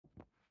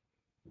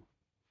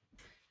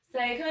So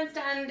come and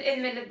stand in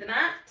the middle of the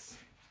mat,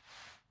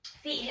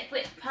 feet hip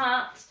width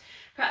apart,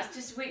 perhaps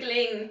just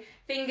wiggling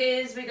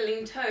fingers,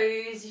 wiggling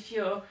toes if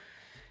you're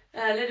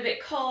a little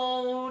bit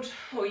cold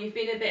or you've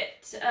been a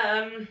bit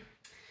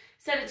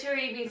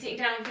sedentary, you've been sitting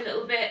down for a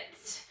little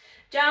bit.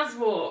 Jazz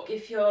walk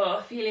if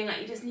you're feeling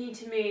like you just need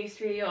to move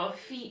through your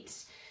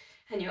feet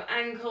and your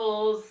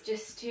ankles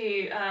just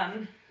to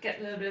get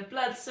a little bit of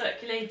blood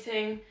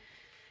circulating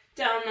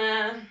down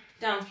there,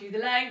 down through the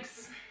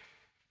legs.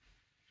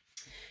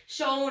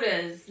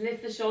 Shoulders,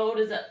 lift the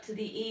shoulders up to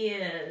the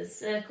ears,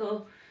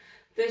 circle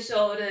the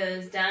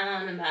shoulders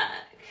down and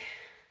back.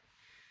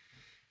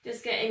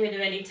 Just getting rid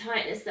of any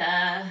tightness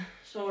there,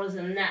 shoulders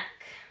and neck.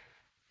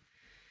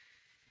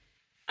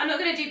 I'm not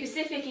going to do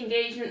specific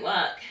engagement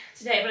work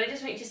today, but I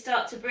just want you to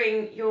start to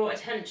bring your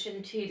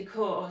attention to the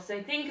core.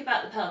 So think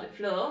about the pelvic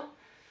floor.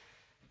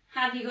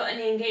 Have you got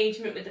any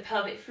engagement with the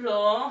pelvic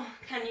floor?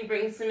 Can you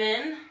bring some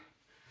in?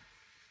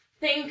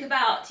 Think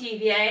about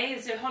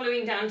TVA, so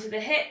hollowing down to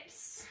the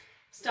hips.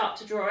 Start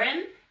to draw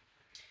in.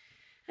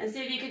 And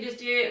see if you can just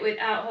do it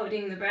without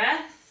holding the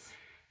breath.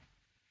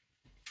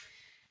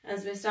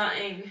 As we're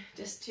starting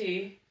just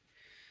to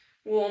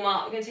warm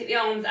up, we're going to take the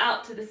arms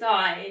out to the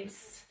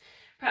sides.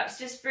 Perhaps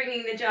just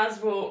bringing the jazz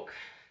walk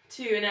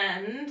to an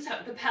end,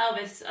 tuck the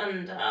pelvis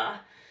under,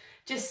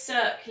 just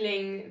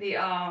circling the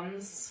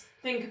arms.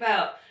 Think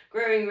about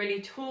growing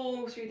really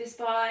tall through the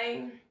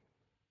spine.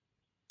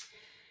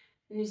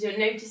 And as you're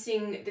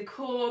noticing the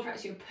core,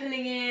 perhaps you're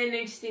pulling in,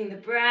 noticing the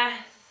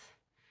breath.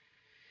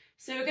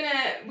 So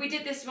we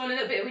did this one a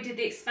little bit, we did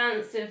the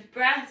expansive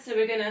breath, so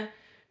we're gonna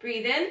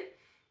breathe in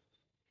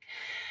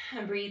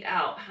and breathe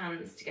out,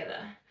 hands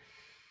together.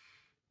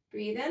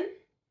 Breathe in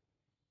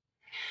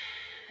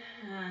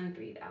and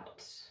breathe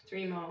out.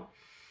 3 more.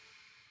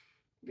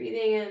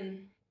 Breathing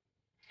in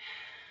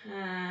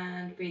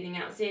and breathing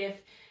out. See if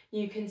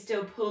you can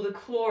still pull the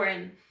core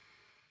in.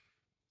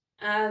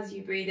 As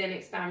you breathe in,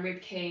 expand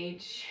rib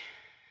cage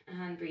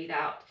and breathe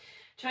out.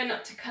 Try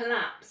not to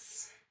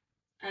collapse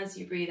as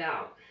you breathe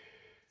out.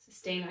 So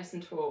stay nice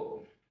and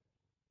tall.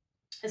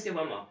 Let's go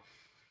one more.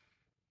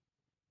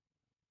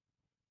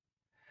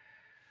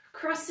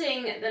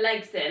 Crossing the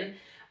legs in,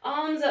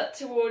 arms up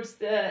towards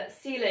the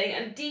ceiling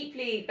and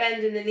deeply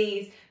bend in the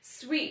knees.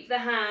 Sweep the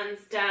hands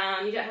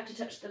down. You don't have to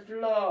touch the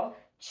floor.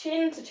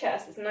 Chin to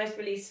chest. It's a nice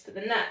release for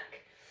the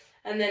neck.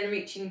 And then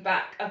reaching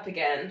back up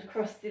again.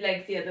 Cross the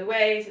legs the other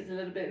way, so there's a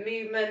little bit of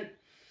movement.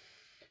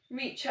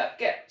 Reach up,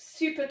 get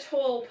super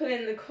tall, pull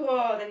in the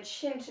core, then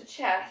chin to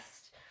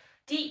chest.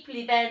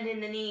 Deeply bend in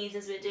the knees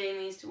as we're doing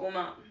these to warm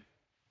up.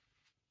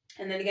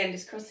 And then again,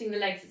 just crossing the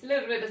legs. It's a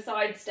little bit of a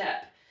side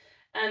step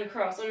and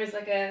cross, almost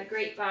like a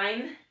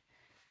grapevine.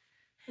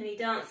 Any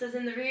dancers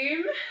in the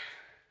room?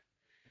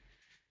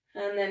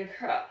 And then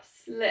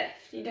cross,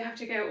 lift. You don't have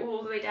to go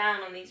all the way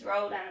down on these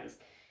roll downs.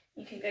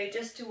 You can go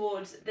just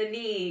towards the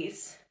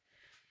knees.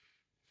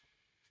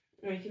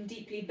 Or you can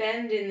deeply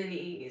bend in the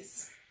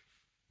knees.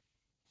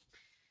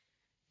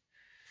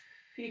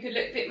 You could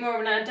look a bit more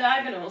on a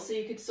diagonal, so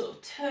you could sort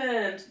of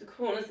turn to the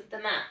corners of the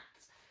mat.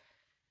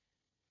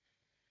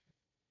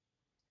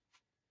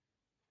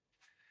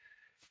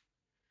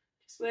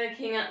 Just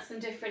working at some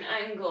different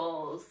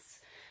angles.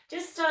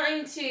 Just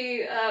starting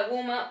to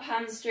warm up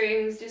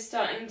hamstrings, just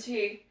starting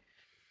to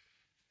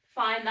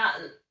find that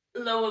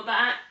lower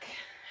back.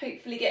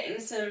 Hopefully getting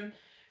some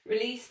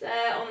release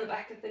there on the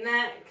back of the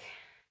neck.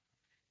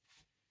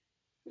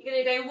 You're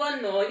going to go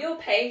one more, your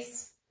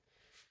pace.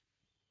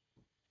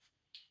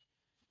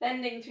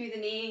 Bending through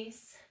the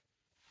knees.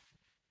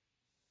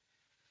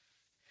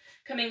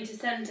 Coming to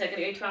centre, going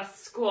to go to our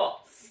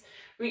squats.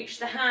 Reach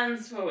the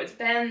hands forwards,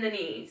 bend the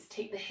knees,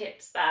 take the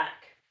hips back.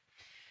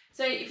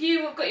 So if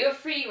you've got your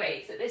free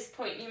weights at this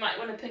point, you might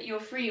want to put your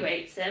free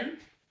weights in.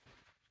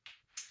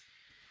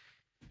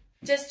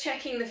 Just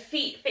checking the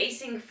feet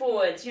facing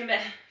forwards. You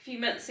remember a few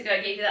months ago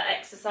I gave you that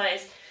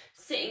exercise,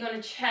 sitting on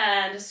a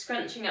chair and just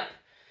scrunching up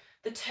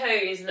the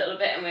toes a little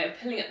bit, and we're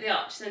pulling up the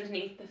arches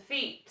underneath the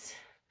feet.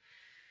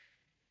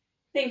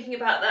 Thinking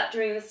about that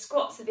during the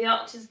squat, so the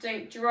arches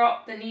don't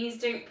drop, the knees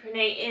don't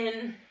pronate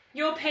in.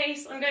 Your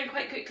pace, I'm going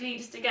quite quickly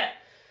just to get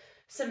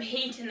some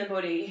heat in the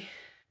body.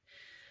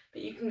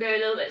 But you can go a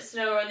little bit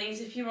slower on these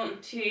if you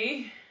want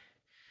to.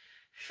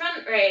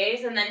 Front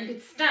raise, and then you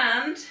could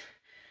stand.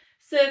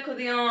 Circle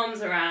the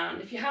arms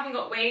around. If you haven't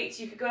got weights,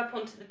 you could go up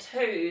onto the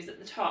toes at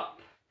the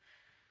top.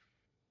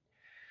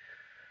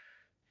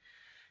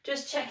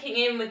 Just checking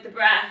in with the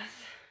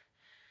breath.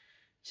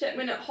 Check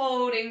we're not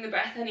holding the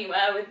breath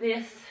anywhere with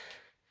this.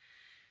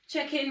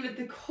 Check in with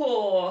the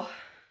core.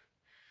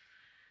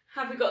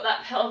 Have we got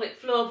that pelvic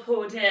floor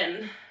pulled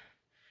in?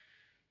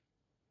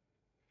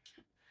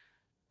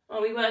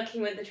 Are we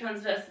working with the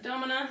transverse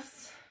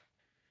abdominis?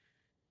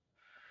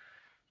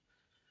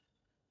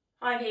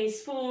 High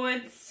gaze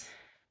forwards.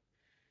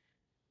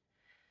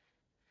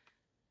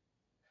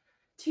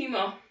 2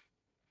 more.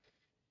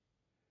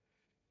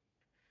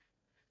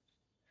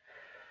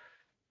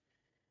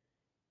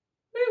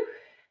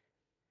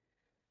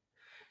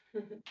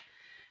 Woo.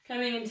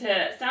 Coming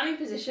into standing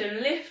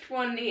position, lift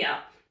one knee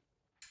up.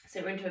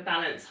 So we're into a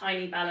balance, high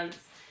knee balance.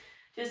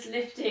 Just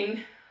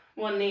lifting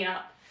one knee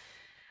up.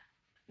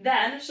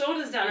 Then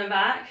shoulders down and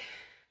back.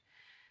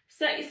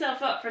 Set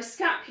yourself up for a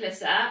scapular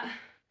set,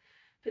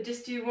 but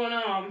just do one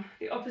arm,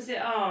 the opposite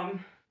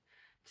arm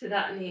to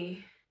that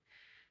knee.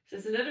 So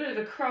it's a little bit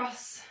of a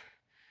cross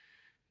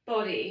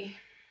body.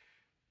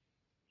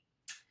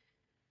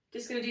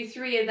 Just going to do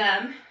 3 of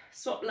them.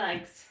 Swap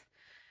legs.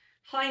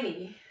 High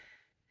knee.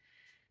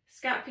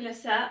 Scapular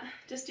set.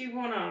 Just do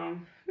one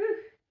arm. Woo.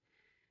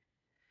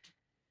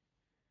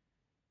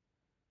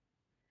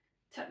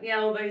 Tuck the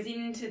elbows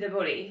into the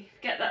body.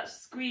 Get that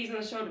squeeze on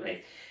the shoulder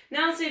blades.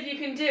 Now see if you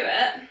can do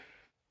it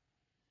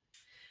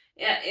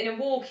in a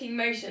walking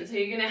motion. So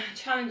you're going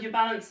to challenge your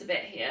balance a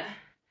bit here.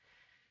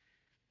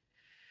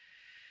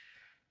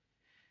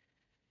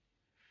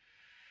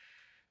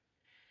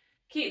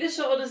 Keep the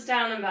shoulders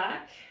down and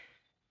back.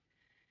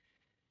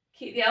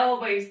 Keep the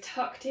elbows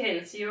tucked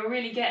in, so you're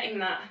really getting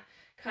that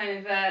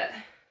kind of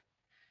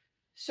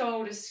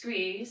shoulder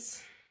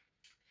squeeze.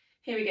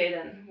 Here we go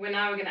then. We're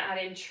going to add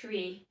in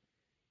tree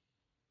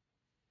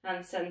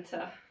and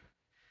centre.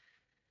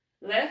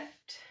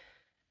 Lift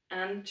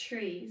and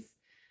trees.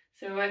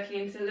 So we're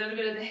working into a little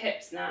bit of the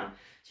hips now.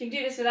 So you can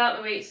do this without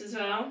the weights as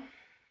well.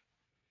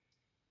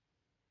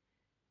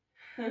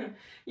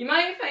 You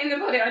might find the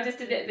body, I just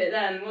did it a bit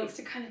then, wants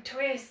to kind of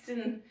twist,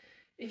 and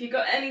if you've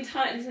got any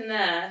tightness in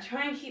there,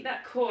 try and keep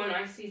that core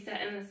nicely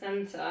set in the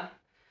centre.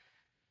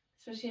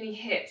 Especially any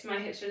hips. My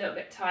hips are a little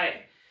bit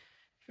tight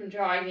from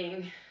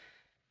driving to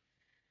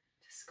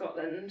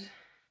Scotland.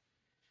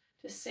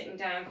 Just sitting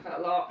down quite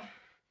a lot.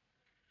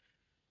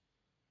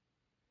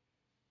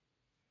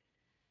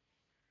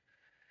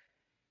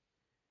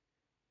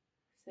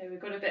 So we've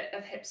got a bit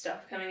of hip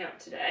stuff coming up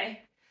today.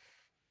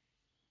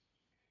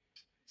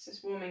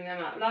 Just warming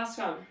them up. Last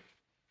one.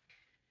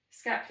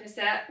 Scapular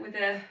set with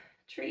a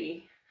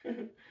tree.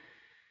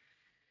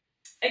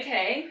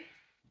 Okay.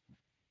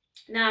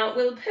 Now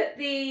we'll put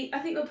I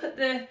think we'll put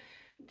the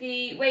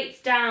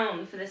weights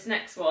down for this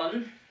next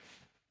one.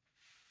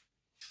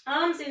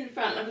 Arms in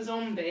front like a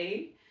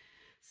zombie.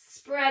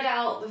 Spread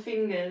out the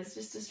fingers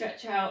just to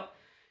stretch out.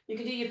 You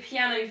can do your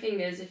piano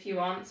fingers if you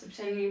want, so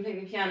pretend you're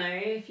playing the piano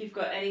if you've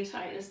got any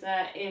tightness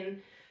there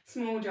in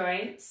small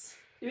joints.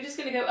 You're just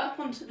going to go up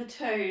onto the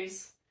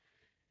toes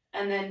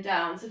and then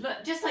down. So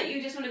just like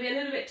you just want to be a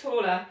little bit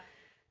taller,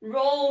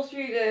 roll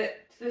through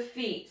the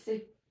feet, so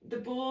the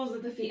balls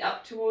of the feet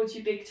up towards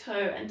your big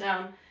toe and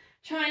down.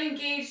 Try and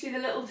engage through the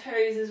little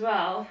toes as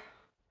well.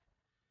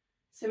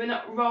 So we're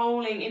not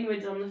rolling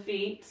inwards on the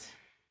feet.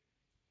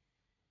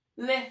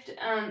 Lift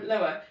and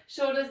lower.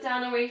 Shoulders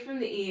down away from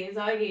the ears,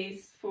 eye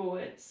gaze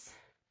forwards.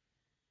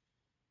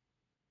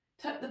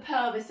 Tuck the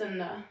pelvis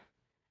under.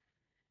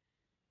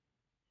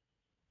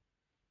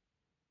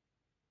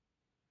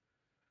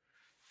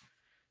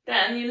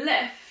 Then you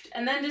lift,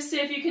 and then just see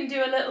if you can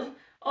do a little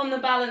on the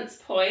balance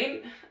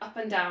point, up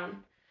and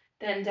down,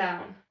 then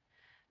down.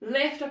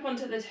 Lift up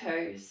onto the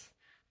toes.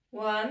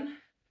 1,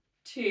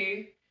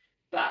 2,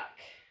 back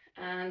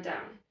and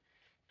down,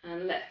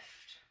 and lift.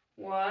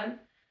 1,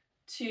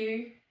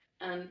 2,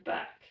 and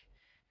back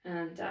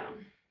and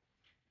down.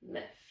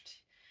 Lift.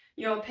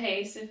 Your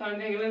pace, if I'm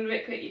going a little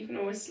bit quick, you can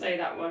always slow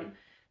that one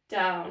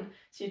down.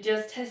 So you're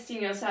just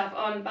testing yourself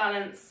on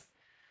balance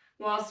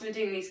whilst we're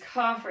doing these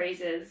calf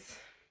raises.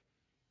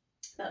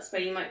 That's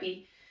where you might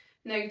be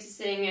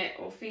noticing it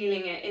or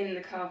feeling it in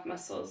the calf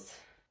muscles.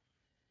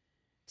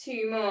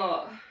 2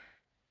 more.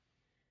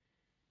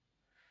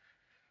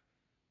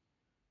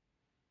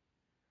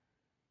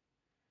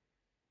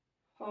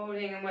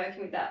 Holding and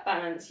working with that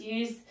balance.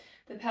 Use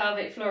the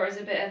pelvic floor as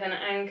a bit of an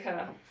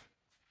anchor.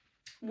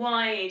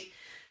 Wide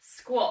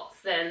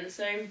squats then.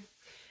 So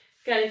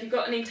again, if you've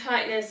got any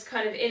tightness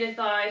kind of inner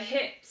thigh,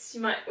 hips,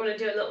 you might want to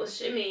do a little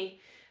shimmy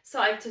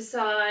side to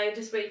side,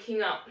 just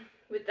waking up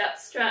with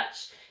that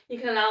stretch. You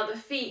can allow the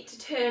feet to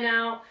turn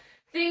out.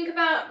 Think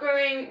about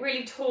growing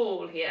really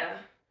tall here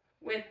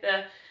with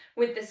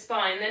the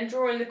spine, then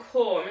drawing the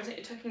core, almost like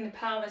you're tucking the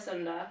pelvis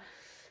under.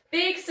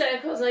 Big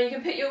circles. Now you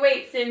can put your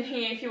weights in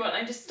here if you want.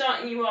 I'm just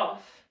starting you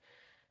off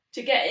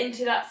to get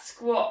into that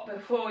squat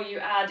before you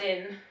add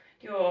in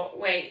your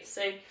weights.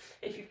 So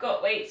if you've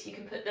got weights, you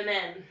can put them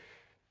in.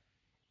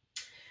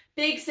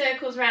 Big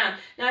circles round.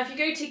 Now if you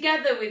go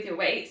together with your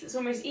weights, it's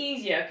almost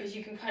easier because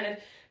you can kind of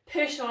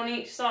push on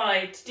each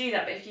side to do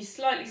that. But if you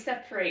slightly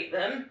separate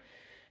them,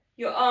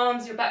 your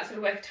arms, your back's going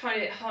to work a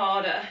tiny bit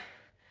harder.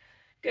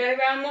 Go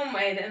around one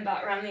way, then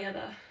back around the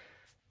other.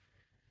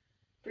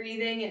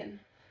 Breathing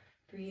in,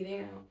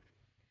 breathing out.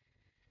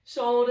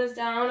 Shoulders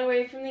down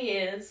away from the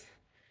ears.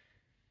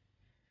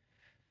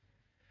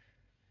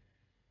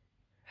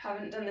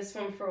 Haven't done this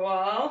one for a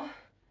while.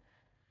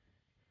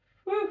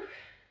 Woo.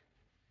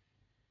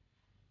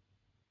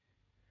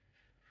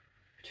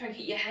 Try and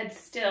keep your head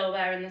still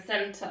there in the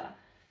centre.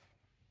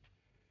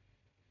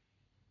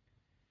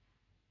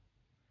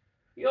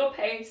 Your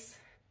pace.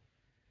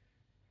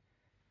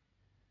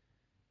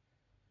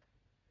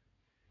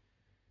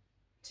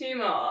 Two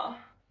more.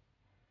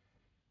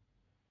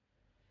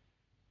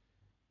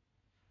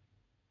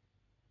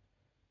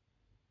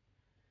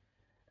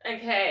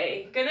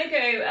 Okay, gonna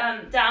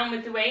go down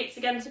with the weights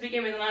again to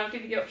begin with, and I'll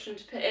give you the option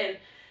to put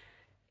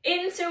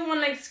into a one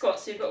leg squat.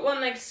 So you've got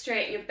one leg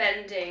straight and you're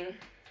bending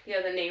the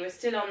other knee. We're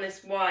still on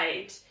this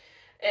wide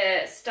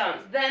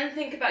stance. Then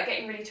think about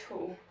getting really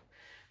tall.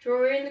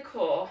 Draw in the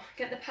core,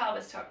 get the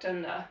pelvis tucked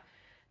under.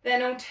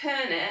 Then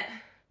alternate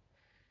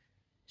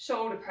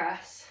shoulder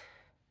press.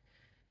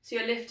 So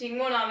you're lifting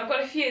one arm. I've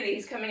got a few of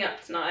these coming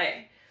up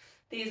tonight.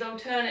 These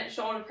alternate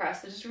shoulder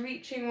press. So just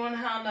reaching one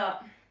hand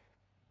up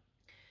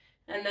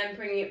and then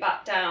bringing it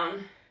back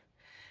down.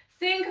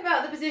 Think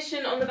about the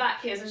position on the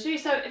back here. So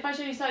if I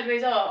show you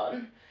sideways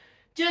on,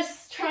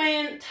 just try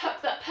and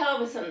tuck that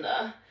pelvis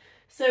under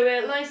so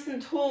we're nice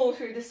and tall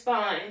through the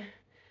spine.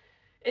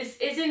 It's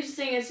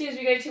interesting, as soon as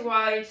we go to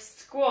wide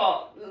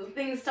squat,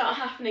 things start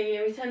happening. You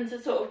know, we tend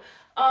to sort of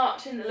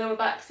arch in the lower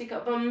back, stick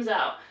our bums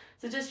out.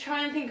 So just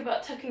try and think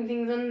about tucking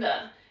things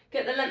under.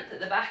 Get the length at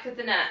the back of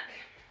the neck.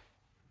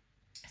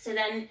 So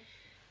then,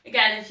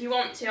 again, if you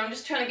want to, I'm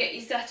just trying to get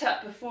you set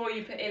up before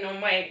you put in on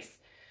weights.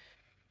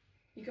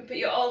 You can put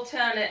your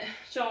alternate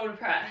shoulder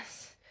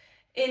press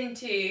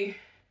into,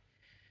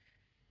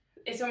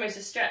 it's almost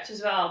a stretch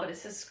as well, but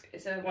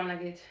it's a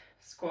one-legged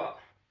squat.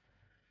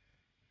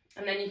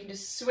 And then you can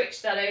just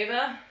switch that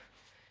over.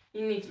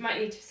 You might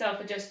need to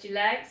self-adjust your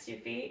legs, your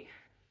feet.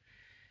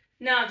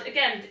 Now,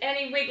 again,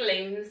 any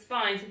wiggling in the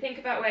spine, so think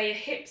about where your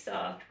hips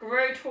are.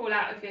 Grow tall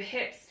out of your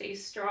hips, stay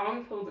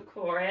strong, pull the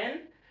core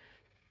in.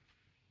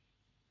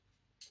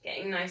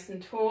 Getting nice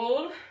and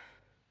tall.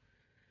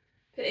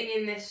 Putting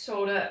in this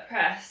shoulder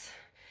press.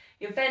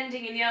 You're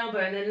bending in the elbow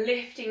and then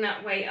lifting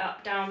that weight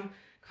up, down,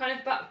 kind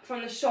of back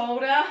from the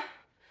shoulder,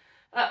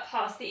 up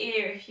past the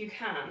ear if you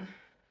can.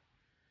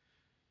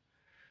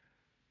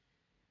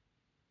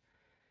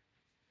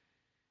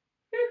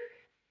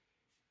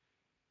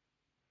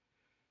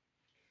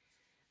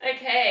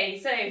 Okay,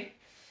 so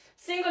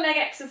single leg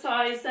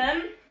exercise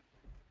then.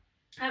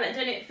 Haven't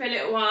done it for a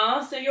little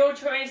while. So your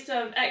choice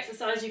of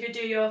exercise, you could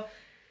do your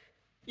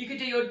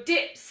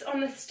dips on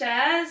the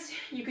stairs,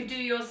 you could do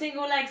your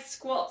single leg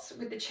squats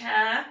with the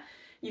chair,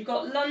 you've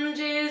got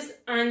lunges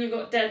and you've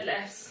got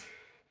deadlifts.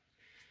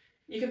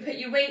 You can put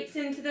your weights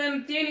into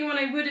them. The only one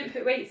I wouldn't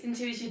put weights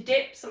into is your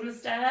dips on the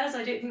stairs.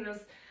 I don't think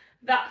that's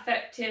that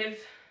effective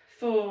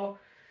for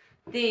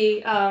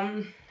the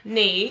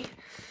knee.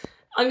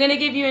 I'm going to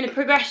give you a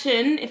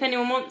progression, if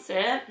anyone wants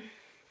it,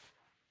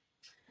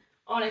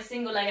 on a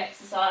single leg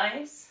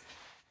exercise.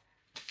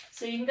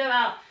 So you can go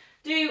out,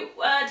 do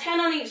 10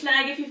 on each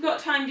leg. If you've got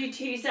time, do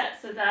 2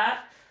 sets of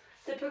that.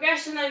 The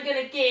progression I'm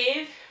going to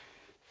give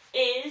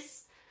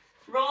is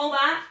roll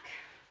back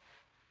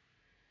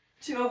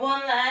to a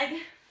one leg,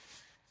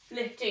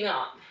 lifting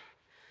up.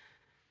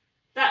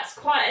 That's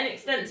quite an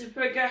extensive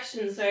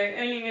progression, so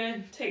only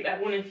going to take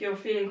that one if you're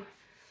feeling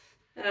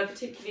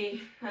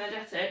particularly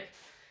energetic.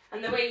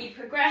 And the way you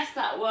progress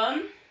that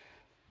one,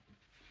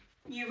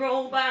 you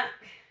roll back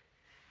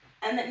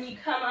and then you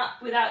come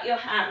up without your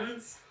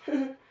hands,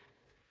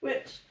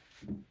 which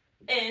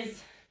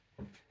is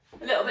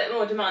a little bit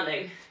more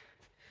demanding.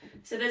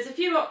 So there's a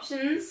few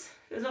options,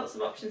 there's lots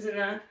of options in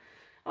there.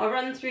 I'll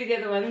run through the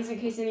other ones in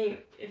case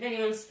if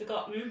anyone's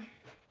forgotten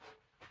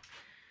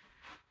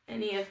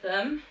any of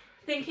them.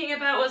 Thinking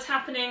about what's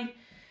happening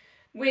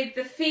with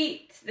the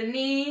feet, the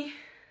knee,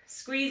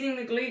 squeezing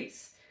the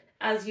glutes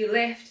as you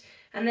lift.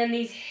 And then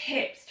these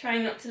hips,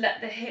 trying not to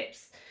let the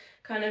hips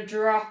kind of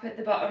drop at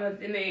the bottom of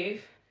the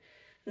move.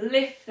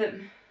 Lift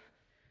them.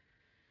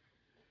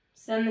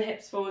 Send the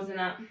hips forwards and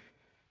up.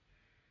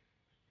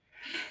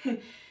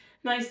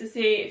 Nice to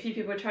see a few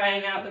people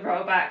trying out the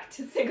roll back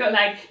to single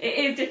leg. It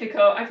is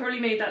difficult. I probably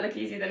made that look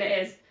easier than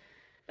it is.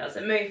 That's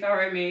a Mo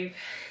Farah move.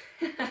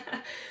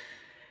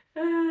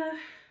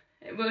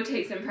 It will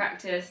take some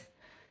practice.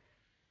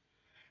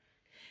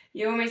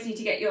 You almost need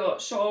to get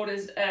your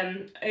shoulders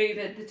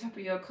over the top of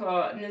your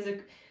core, and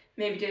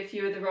maybe do a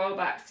few of the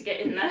rollbacks to get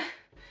in there.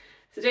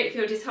 So don't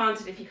feel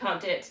disheartened if you can't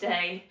do it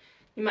today.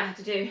 You might have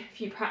to do a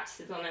few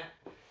practices on it.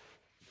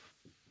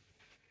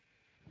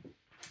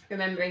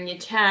 Remembering your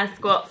chair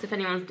squats if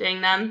anyone's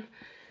doing them.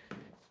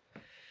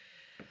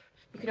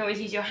 You can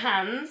always use your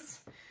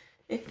hands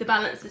if the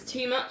balance is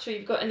too much or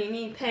you've got any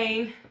knee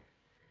pain.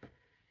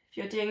 If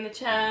you're doing the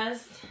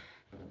chairs.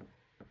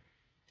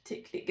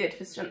 Particularly good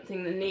for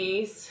strengthening the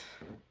knees.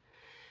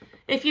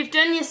 If you've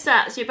done your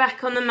sets, you're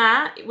back on the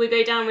mat, we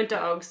go downward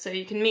dog, so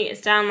you can meet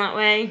us down that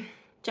way.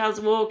 Jazz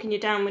walk and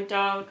your downward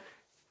dog.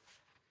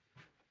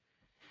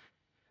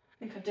 I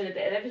think I've done a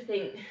bit of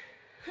everything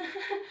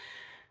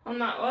on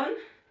that one.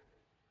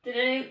 Did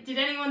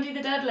anyone do the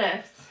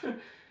deadlifts?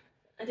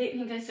 I don't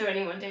think I saw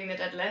anyone doing the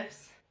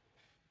deadlifts.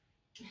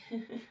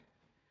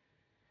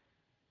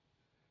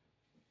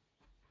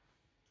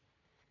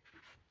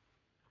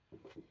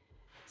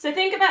 So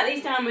think about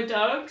these downward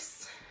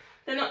dogs.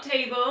 They're not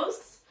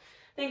tables.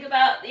 Think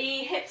about the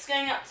hips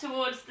going up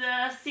towards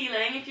the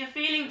ceiling. If you're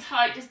feeling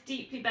tight, just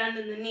deeply bend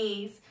in the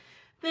knees.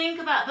 Think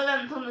about the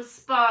length on the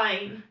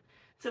spine.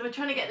 So we're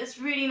trying to get this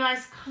really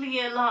nice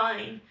clear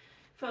line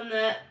from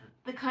the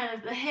kind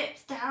of the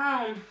hips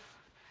down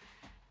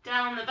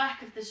down the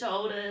back of the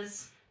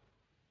shoulders.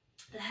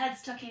 The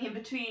head's tucking in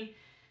between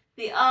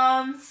the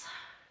arms.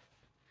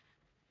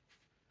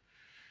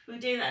 We're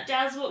doing that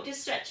jazz walk,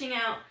 just stretching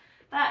out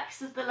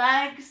backs of the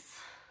legs.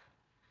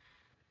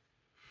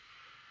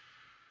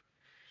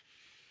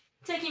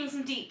 Taking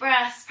some deep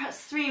breaths,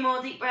 perhaps 3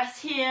 more deep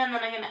breaths here, and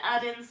then I'm going to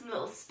add in some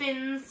little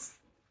spins.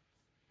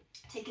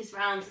 Take us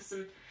round to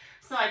some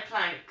side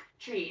plank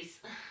trees.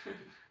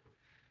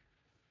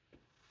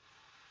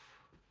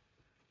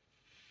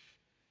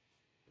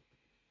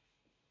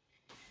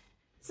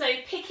 So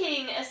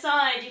picking a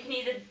side, you can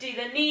either do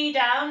the knee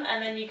down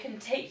and then you can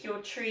take your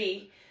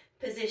tree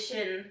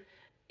position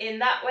in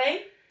that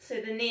way. So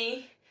the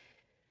knee,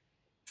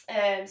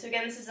 so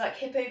again this is like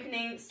hip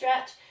opening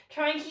stretch.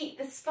 Try and keep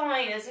the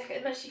spine as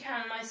much as you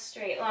can in a nice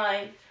straight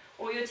line.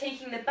 Or you're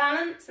taking the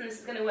balance, and this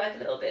is going to work a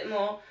little bit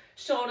more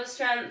shoulder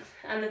strength,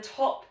 and the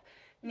top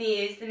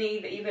knee is the knee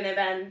that you're going to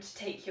bend to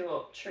take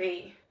your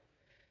tree.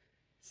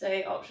 So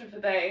option for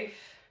both.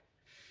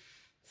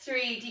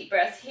 3 deep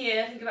breaths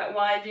here. Think about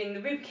widening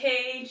the rib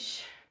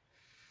cage.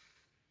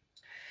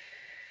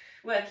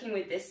 Working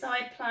with this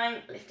side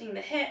plank, lifting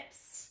the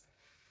hips.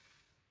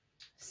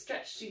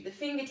 Stretch through the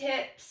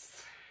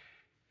fingertips.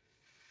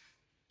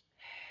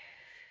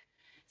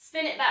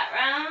 Spin it back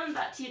round,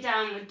 back to your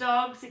downward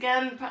dogs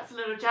again, perhaps a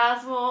little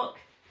jazz walk.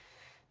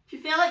 If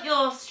you feel like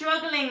you're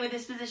struggling with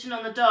this position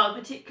on the dog,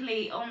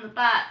 particularly on the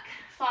back,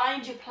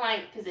 find your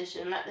plank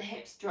position, let the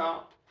hips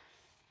drop.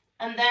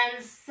 And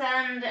then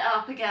send it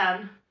up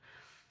again.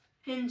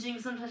 Hinging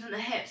sometimes on the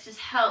hips just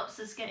helps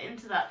us get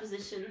into that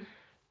position.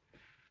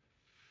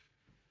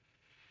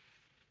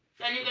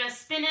 Then you're going to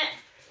spin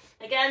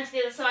it again to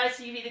the other side.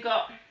 So you've either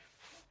got,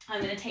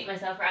 I'm going to take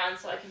myself around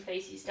so I can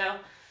face you still.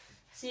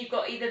 So you've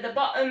got either the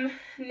bottom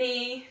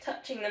knee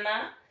touching the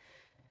mat,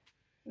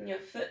 and your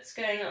foot's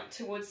going up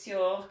towards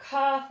your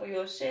calf or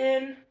your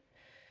shin.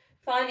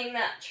 Finding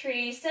that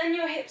tree, send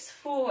your hips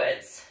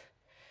forwards.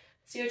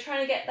 So you're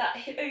trying to get that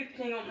hip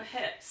opening on the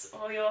hips,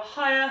 or you're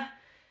higher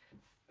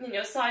in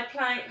your side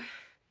plank,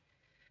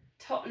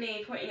 top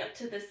knee pointing up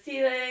to the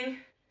ceiling.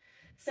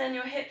 Send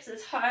your hips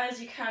as high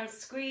as you can,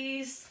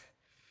 squeeze.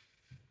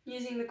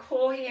 Using the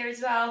core here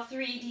as well,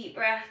 3 deep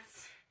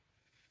breaths.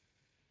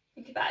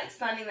 Think about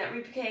expanding that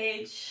rib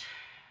cage.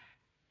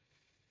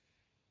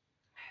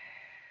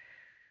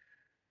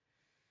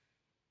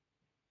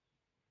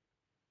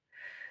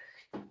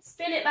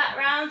 Spin it back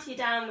round to your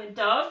downward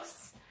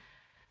dogs.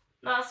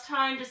 Last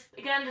time, just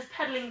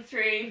pedaling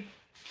through.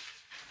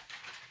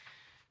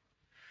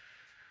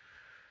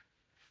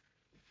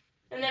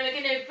 And then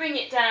we're going to bring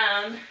it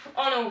down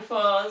on all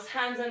fours,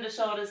 hands under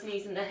shoulders,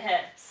 knees under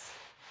hips.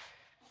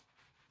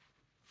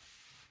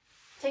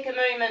 Take a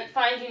moment,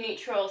 find your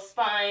neutral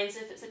spine,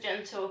 so if it's a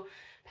gentle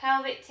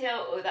pelvic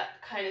tilt or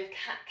that kind of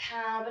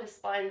cat-cow, bit of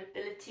spine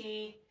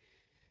mobility.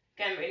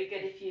 Again, really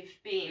good if you've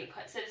been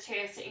quite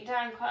sedentary or sitting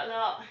down quite a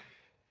lot.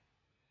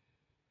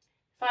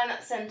 Find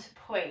that centre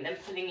point, then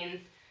pulling in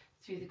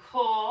through the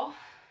core.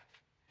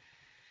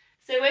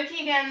 So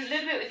working again a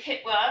little bit with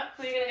hip work,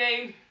 we're going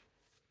to go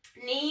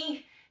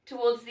knee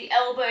towards the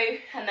elbow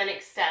and then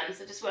extend.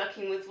 So just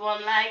working with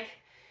one leg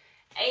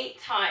 8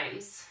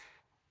 times.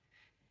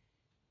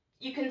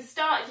 You can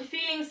start, if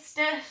you're feeling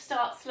stiff,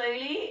 start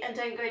slowly and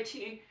don't go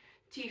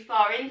too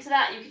far into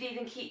that. You could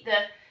even keep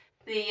the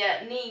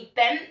knee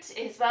bent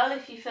as well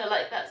if you feel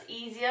like that's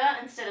easier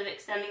instead of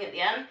extending at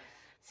the end.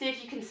 See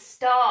if you can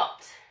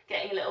start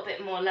getting a little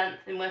bit more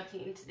length and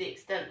working into the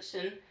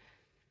extension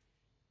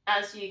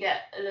as you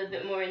get a little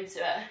bit more into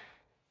it.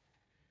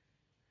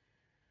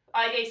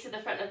 Eye gaze to the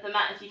front of the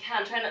mat if you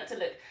can. Try not to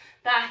look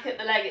back at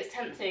the leg, it's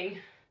tempting.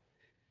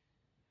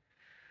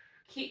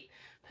 Keep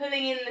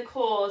pulling in the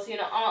core so you're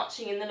not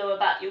arching in the lower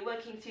back. You're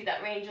working through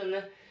that range on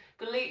the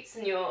glutes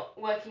and you're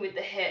working with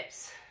the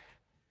hips.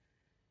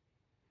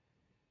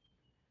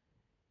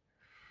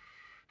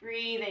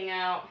 Breathing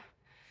out.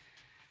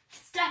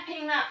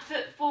 Stepping that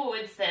foot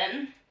forwards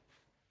then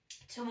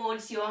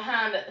towards your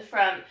hand at the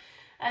front.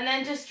 And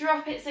then just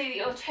drop it so that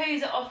your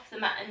toes are off the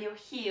mat and your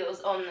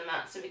heels on the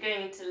mat. So we're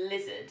going into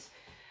lizard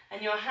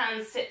and your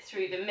hands sit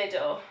through the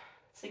middle.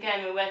 So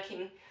again, we're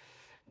working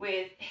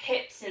with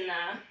hips in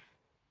there.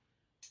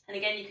 And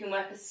again, you can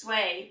work a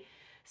sway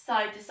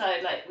side to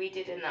side like we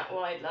did in that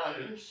wide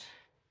lunge.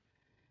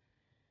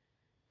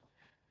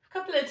 A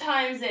couple of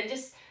times in,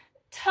 just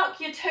tuck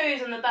your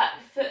toes on the back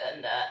foot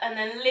under and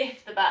then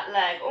lift the back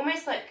leg.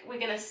 Almost like we're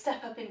going to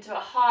step up into a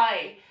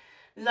high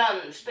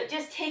lunge, but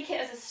just take it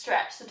as a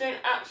stretch, so don't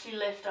actually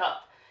lift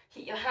up.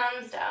 Keep your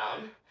hands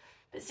down,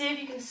 but see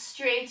if you can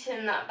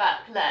straighten that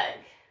back leg,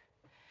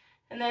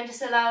 and then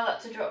just allow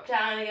that to drop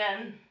down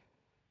again,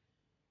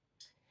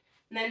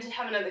 and then to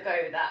have another go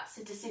with that.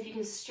 So just see if you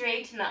can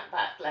straighten that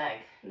back leg,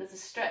 and there's a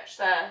stretch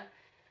there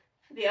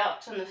for the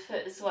arch on the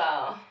foot as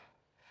well.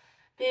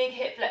 Big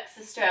hip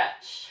flexor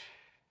stretch,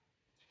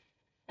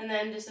 and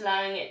then just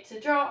allowing it to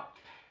drop.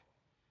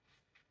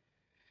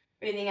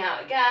 Breathing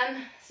out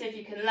again, see if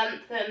you can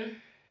lengthen.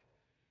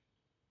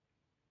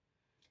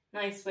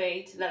 Nice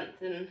way to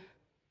lengthen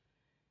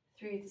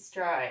through the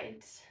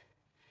stride.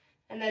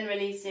 And then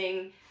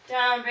releasing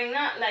down, bring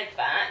that leg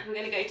back. We're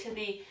going to go to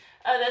the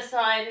other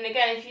side. And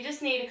again, if you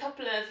just need a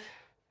couple of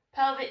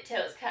pelvic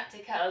tilts,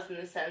 cat-to-cows in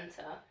the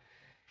centre,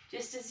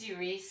 just as you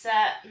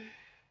reset.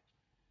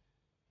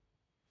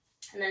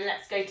 And then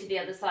let's go to the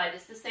other side.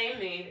 It's the same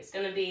move. It's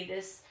going to be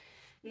this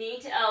knee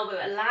to elbow.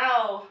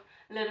 Allow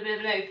a little bit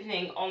of an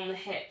opening on the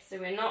hips. So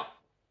we're not,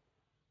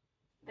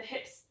 the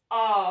hips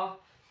are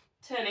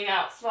turning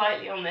out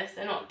slightly on this.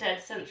 They're not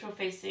dead central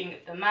facing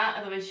the mat.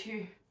 Otherwise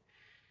you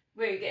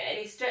won't get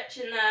any stretch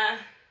in there.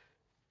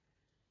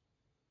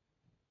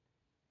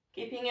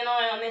 Keeping an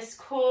eye on this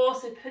core.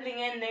 So pulling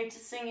in,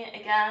 noticing it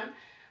again.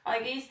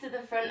 I gaze to the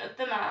front of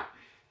the mat.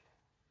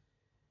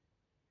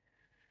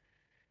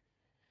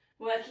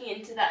 Working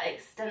into that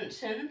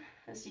extension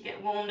as you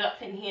get warmed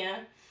up in here.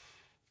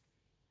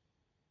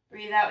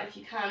 Breathe out if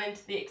you can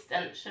into the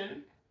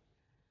extension.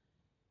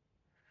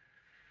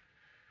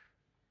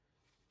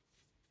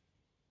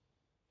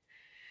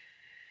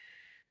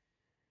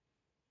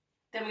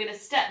 Then we're going to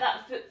step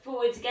that foot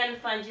forwards again,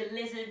 find your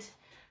lizard,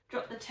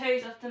 drop the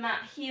toes off the mat,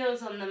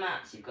 heels on the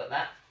mat. So you've got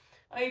that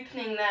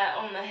opening there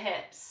on the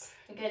hips.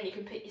 Again, you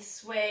can put your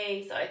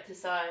sway side to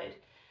side.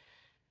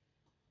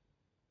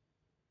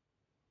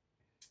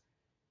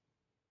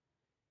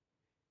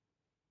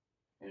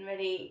 And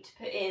ready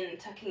to put in,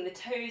 tucking the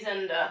toes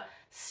under,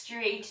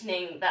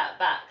 straightening that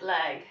back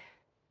leg.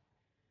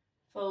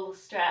 Full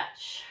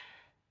stretch.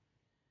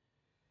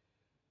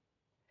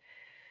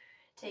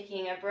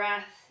 Taking a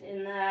breath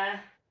in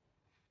there.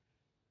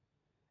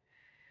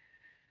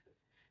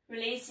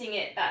 Releasing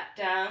it back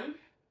down.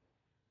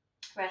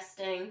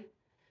 Resting.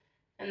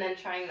 And then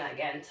trying that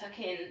again. Tuck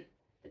in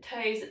the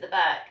toes at the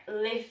back,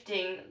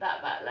 lifting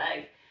that back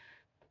leg.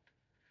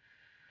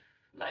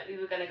 Like we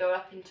were going to go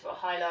up into a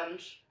high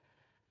lunge.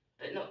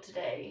 But not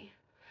today.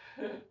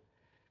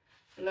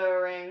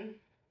 Lowering.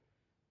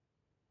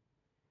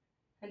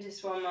 And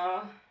just one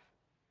more.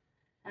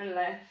 And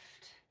lift.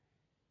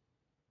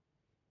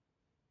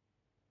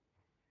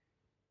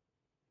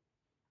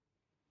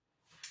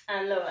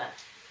 And lower.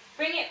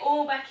 Bring it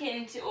all back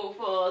into all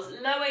fours.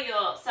 Lower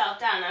yourself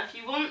down. Now if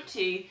you want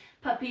to,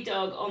 puppy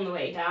dog on the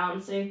way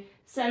down. So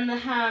send the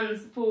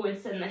hands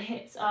forward, send the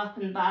hips up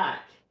and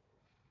back.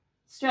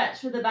 Stretch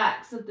for the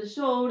backs of the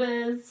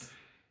shoulders.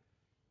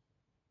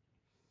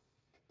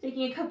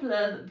 Taking a couple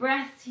of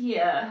breaths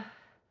here.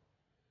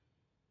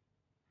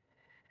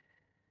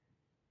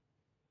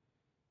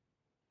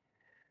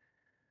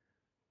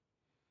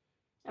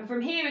 And from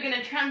here we're going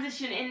to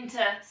transition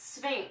into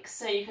Sphinx.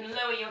 So you can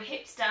lower your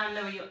hips down,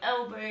 lower your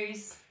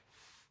elbows,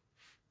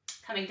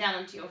 coming down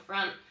onto your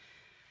front.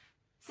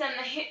 Send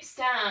the hips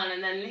down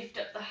and then lift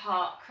up the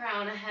heart.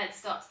 Crown of head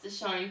starts to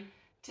shine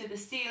to the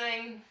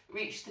ceiling.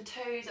 Reach the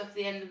toes off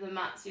the end of the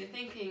mat. So you're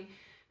thinking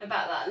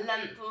about that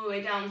length all the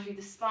way down through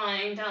the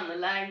spine, down the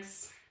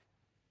legs.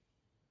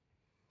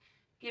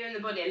 Giving the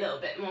body a little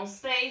bit more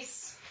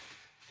space.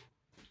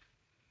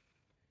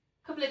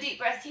 A couple of deep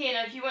breaths here.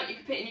 Now if you want, you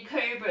can put in your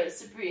cobras.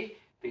 So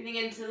breathing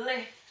into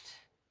lift,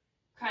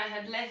 crown of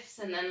head lifts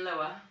and then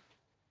lower.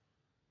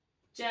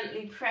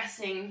 Gently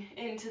pressing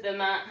into the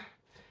mat.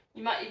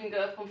 You might even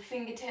go up on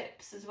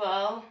fingertips as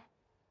well.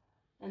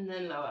 And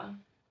then lower.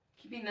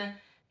 Keeping the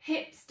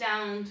hips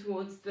down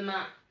towards the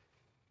mat.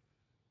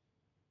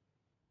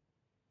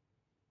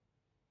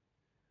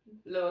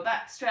 Lower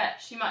back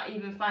stretch. You might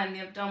even find the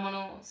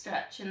abdominal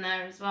stretch in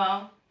there as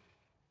well.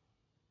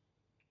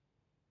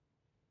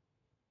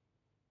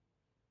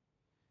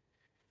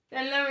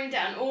 Then lowering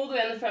down all the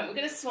way on the front. We're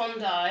going to swan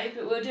dive,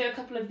 but we'll do a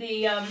couple of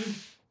the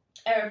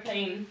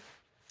aeroplane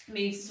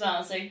moves as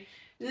well. So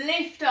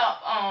lift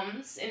up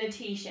arms in a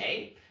T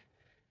shape.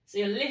 So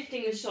you're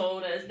lifting the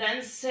shoulders,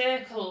 then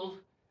circle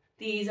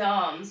these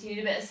arms. You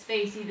need a bit of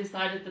space either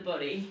side of the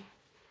body.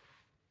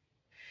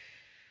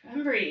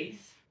 And breathe.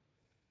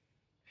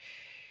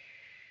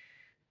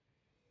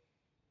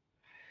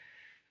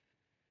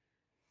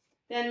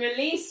 Then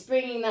release,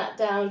 bringing that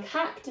down,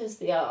 cactus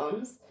the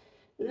arms,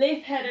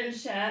 lift head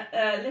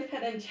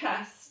and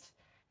chest,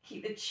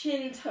 keep the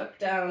chin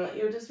tucked down like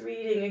you're just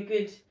reading a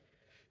good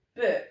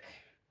book.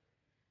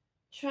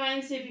 Try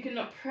and see if you can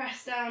not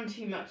press down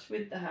too much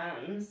with the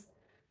hands,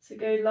 so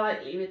go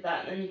lightly with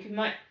that, and then you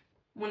might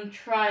want to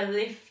try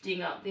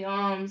lifting up the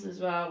arms as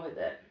well with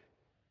it.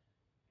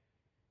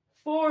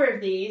 4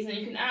 of these, and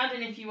you can add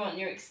in if you want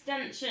your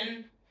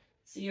extension.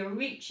 So you're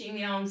reaching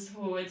the arms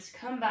forwards,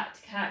 come back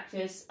to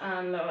cactus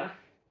and lower.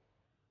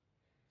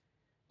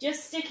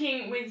 Just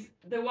sticking with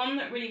the one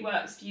that really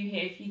works for you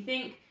here. If you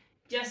think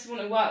just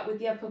want to work with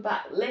the upper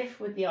back lift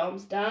with the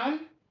arms down,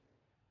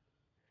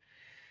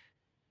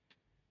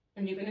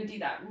 and you're going to do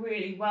that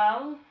really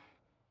well.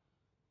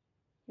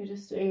 You're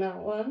just doing that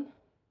one.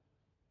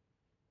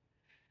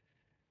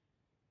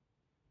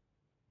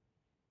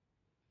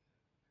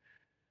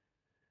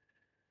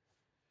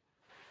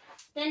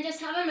 Then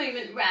just have a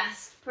moment,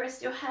 rest,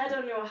 press your head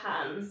on your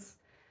hands.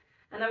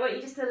 And I want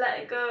you just to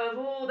let go of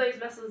all those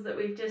muscles that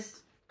we've just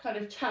kind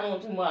of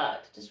channeled and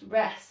worked. Just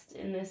rest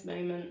in this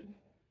moment.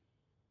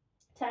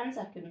 10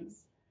 seconds.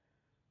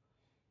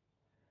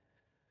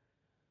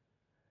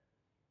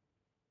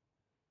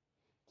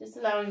 Just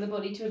allowing the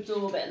body to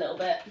absorb it a little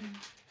bit.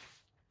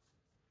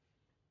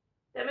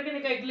 Then we're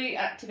going to go glute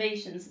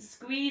activation, so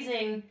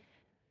squeezing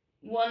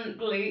one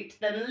glute,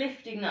 then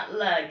lifting that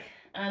leg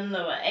and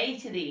lower.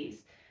 8 of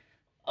these.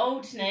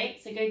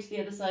 Alternate, so go to the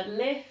other side,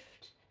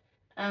 lift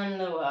and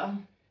lower.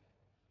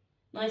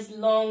 Nice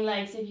long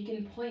legs, so if you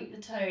can point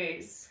the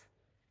toes.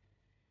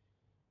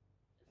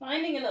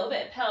 Finding a little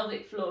bit of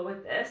pelvic floor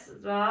with this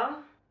as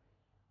well.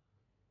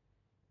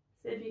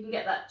 So if you can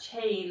get that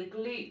chain, the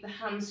glute, the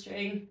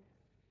hamstring,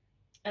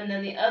 and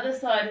then the other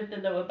side of the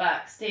lower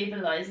back,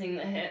 stabilising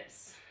the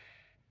hips.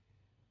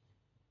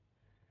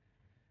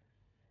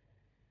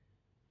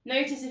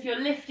 Notice if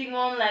you're lifting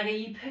one leg, are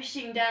you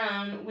pushing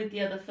down with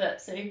the other foot?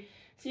 So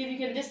see if you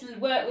can just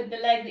work with the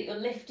leg that you're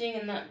lifting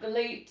and that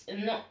glute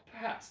and not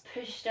perhaps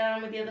push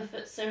down with the other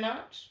foot so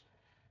much.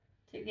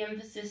 Take the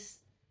emphasis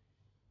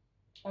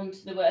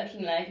onto the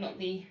working leg, not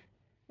the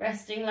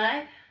resting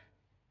leg.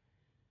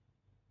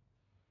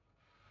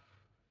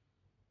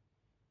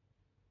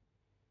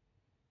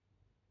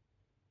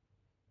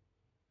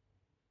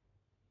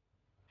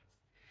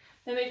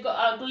 Then we've got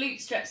our glute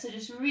stretch, so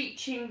just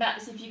reaching back,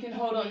 so if you can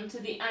hold on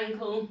to the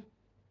ankle.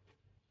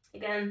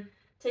 Again,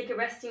 take a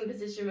resting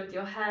position with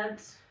your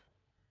head.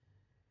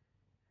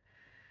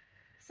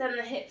 Send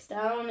the hips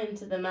down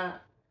into the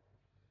mat.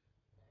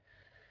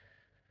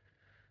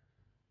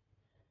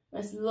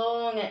 Nice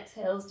long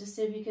exhales, just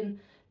so if you can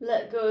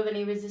let go of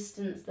any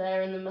resistance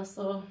there in the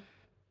muscle.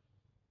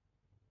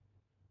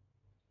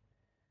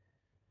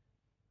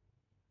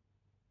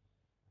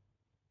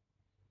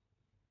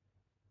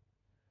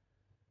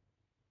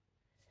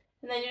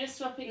 And then you're just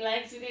swapping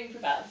legs, you're going for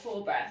about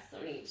 4 breaths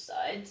on each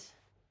side.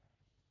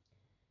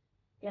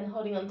 Again,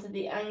 holding onto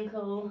the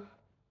ankle.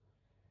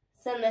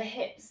 Send the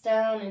hips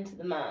down into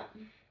the mat.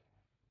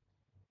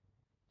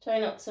 Try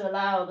not to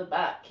allow the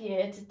back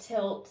here to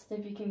tilt, so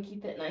if you can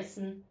keep it nice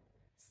and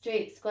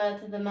straight, square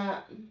to the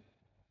mat.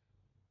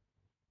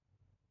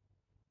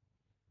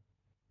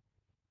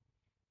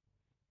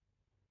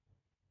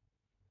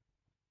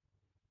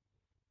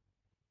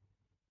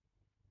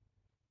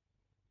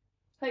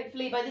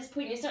 Hopefully by this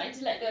point you're starting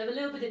to let go of a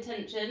little bit of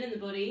tension in the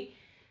body.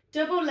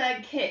 Double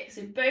leg kick,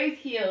 so both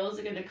heels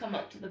are going to come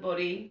up to the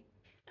body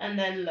and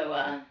then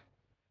lower.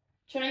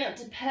 Try not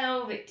to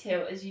pelvic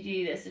tilt as you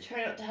do this, so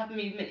try not to have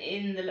movement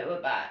in the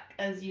lower back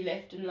as you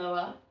lift and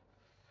lower.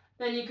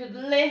 Then you could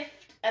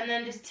lift and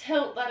then just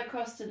tilt that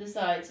across to the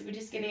side, so we're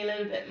just getting a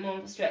little bit more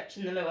of a stretch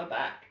in the lower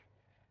back.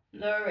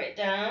 Lower it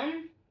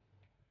down.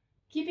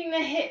 Keeping the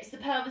hips, the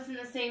pelvis in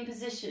the same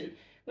position.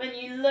 When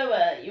you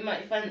lower, you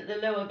might find that the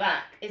lower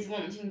back is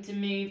wanting to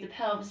move, the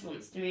pelvis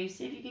wants to move.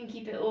 See if you can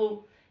keep it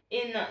all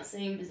in that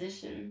same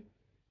position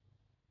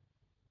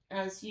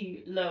as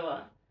you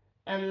lower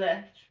and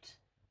lift.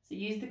 So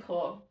use the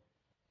core.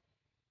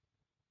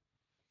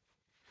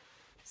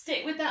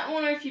 Stick with that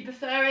one, or if you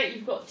prefer it,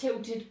 you've got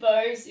tilted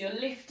bow, so you're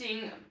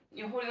lifting,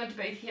 you're holding onto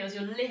both heels,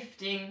 you're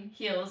lifting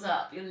heels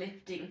up, you're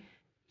lifting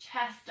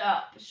chest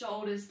up,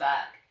 shoulders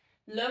back.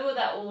 Lower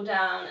that all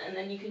down, and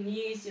then you can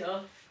use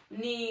your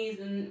knees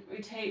and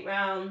rotate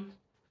round.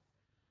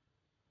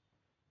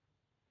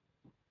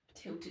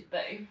 Tilted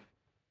bow.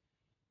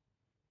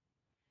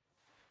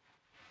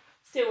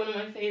 Still one of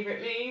my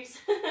favourite moves.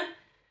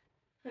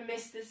 I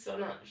missed this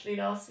one actually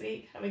last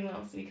week, having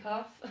last week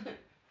off.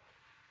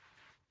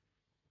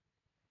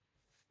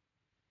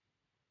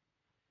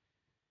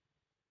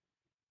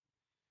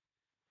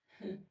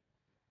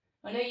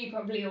 I know you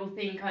probably all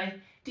think I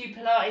do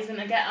Pilates when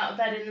I get out of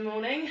bed in the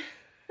morning.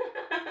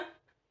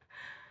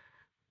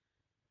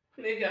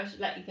 Maybe I should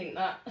let you think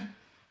that.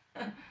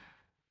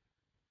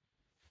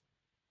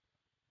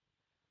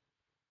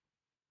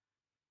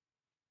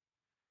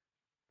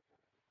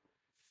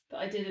 But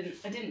I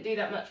didn't do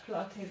that much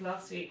Pilates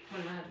last week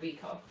when I had a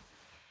week off.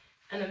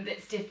 And I'm a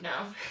bit stiff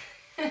now.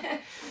 Okay,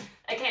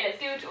 let's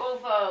go to all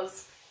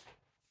fours.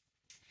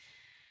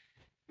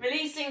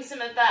 Releasing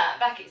some of that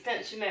back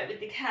extension work with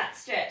the cat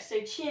stretch.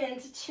 So chin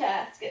into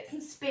chest, get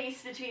some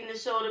space between the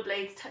shoulder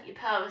blades, tuck your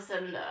pelvis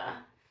under.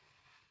 A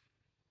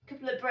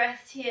couple of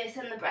breaths here,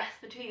 send the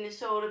breath between the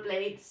shoulder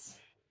blades.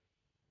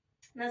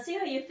 Now see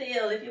how you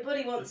feel. If your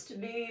body wants to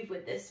move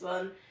with this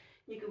one,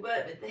 you could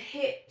work with the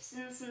hips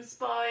and some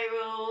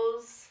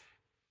spirals.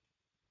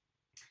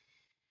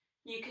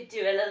 You could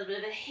do a little bit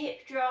of a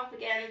hip drop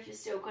again if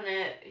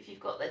you've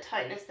got the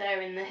tightness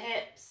there in the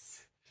hips.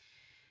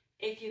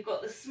 If you've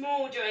got the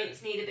small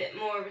joints need a bit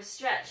more of a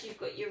stretch, you've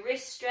got your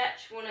wrist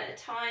stretch one at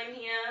a time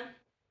here.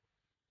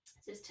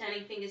 Just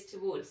turning fingers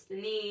towards the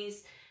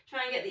knees.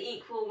 Try and get the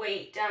equal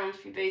weight down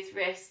through both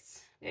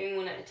wrists, going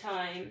one at a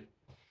time.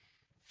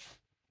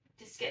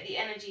 Just get the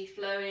energy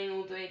flowing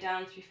all the way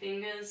down through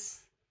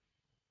fingers.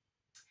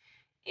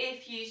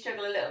 If you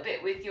struggle a little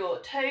bit with your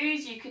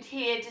toes, you could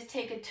here just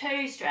take a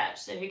toe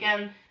stretch. So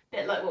again, a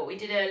bit like what we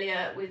did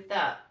earlier with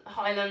that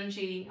high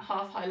lungey,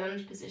 half high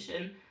lunge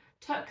position.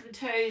 Tuck the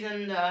toes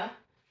under.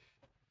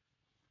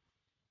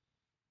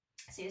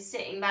 So you're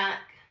sitting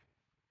back,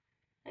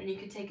 and you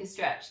could take a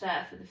stretch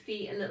there for the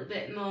feet a little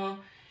bit more.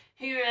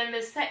 Who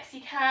remembers Sexy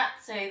Cat?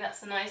 So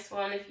that's a nice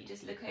one if you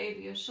just look over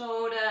your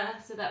shoulder.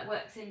 So that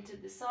works into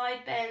the side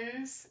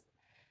bends.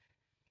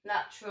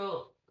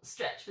 Lateral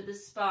stretch for the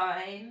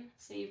spine.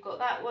 So you've got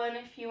that one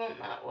if you want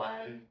that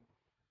one.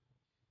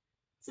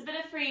 It's a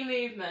bit of free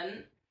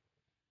movement.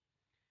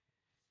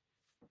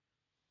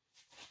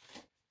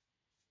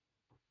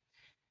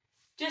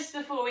 Just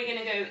before we're going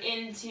to go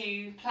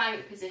into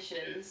plank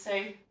position.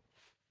 So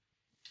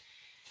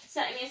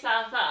setting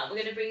yourself up, we're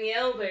going to bring the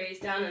elbows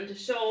down under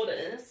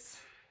shoulders.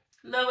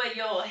 Lower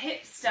your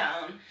hips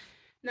down.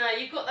 Now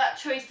you've got that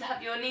choice to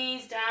have your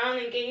knees down,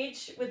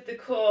 engage with the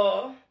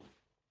core.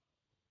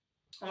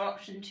 Or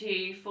option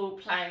 2, full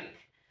plank.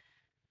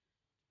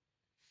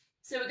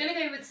 So we're going to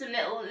go with some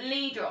little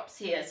knee drops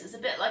here. So it's a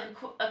bit like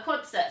a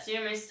quad set. So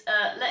you're almost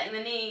letting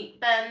the knee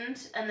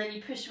bend and then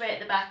you push away at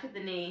the back of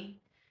the knee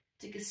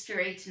to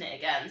straighten it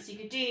again. So you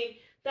could do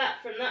that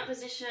from that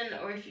position,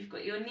 or if you've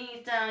got your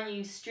knees down,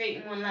 you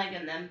straighten one leg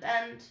and then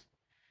bend.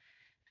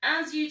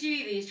 As you do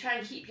these, try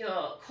and keep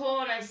your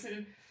core nice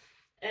and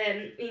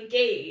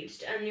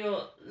engaged and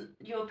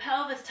your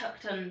pelvis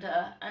tucked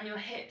under and your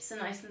hips are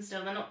nice and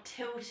still. They're not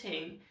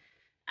tilting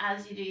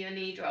as you do your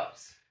knee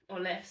drops or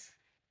lifts.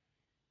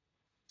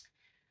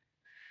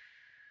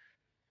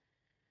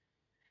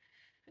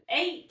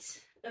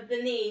 8 of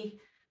the knee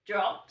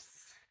drops.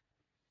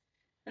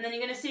 And then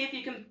you're going to see if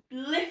you can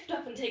lift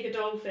up and take a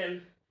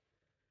dolphin.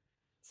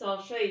 So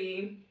I'll show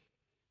you.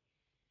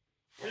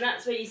 And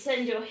that's where you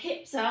send your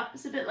hips up.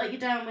 It's a bit like your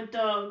downward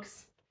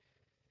dogs.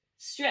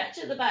 Stretch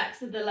at the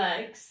backs of the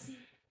legs.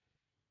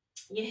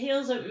 Your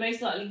heels are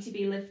most likely to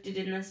be lifted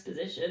in this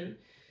position.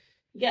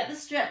 Get the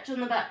stretch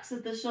on the backs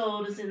of the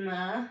shoulders in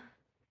there.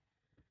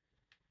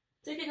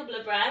 Take a couple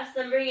of breaths,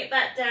 then bring it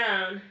back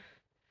down.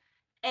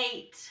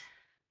 8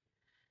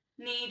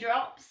 knee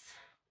drops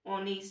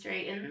or knee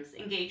straightens.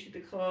 Engage with the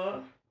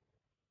core.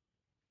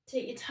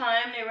 Take your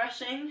time, no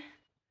rushing.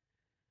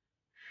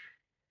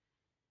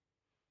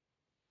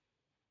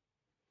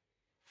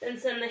 Then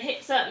send the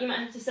hips up. You might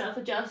have to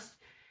self-adjust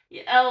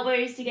your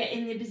elbows to get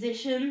in the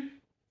position.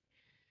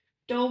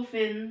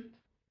 Dolphin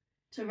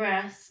to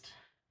rest.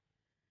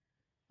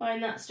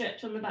 Find that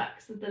stretch on the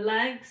backs of the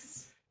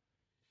legs.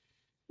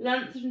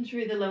 Lengthen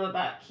through the lower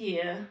back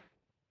here.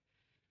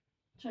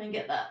 Try and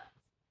get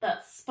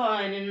that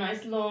spine in a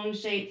nice long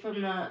shape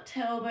from the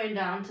tailbone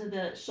down to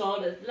the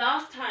shoulders.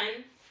 Last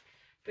time,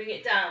 bring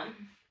it down.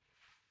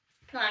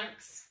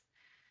 Planks.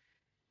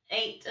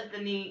 8 of the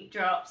knee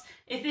drops.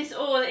 If this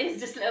all is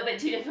just a little bit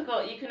too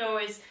difficult, you can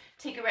always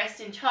take a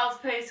rest in child's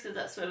pose because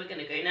that's where we're going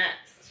to go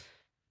next.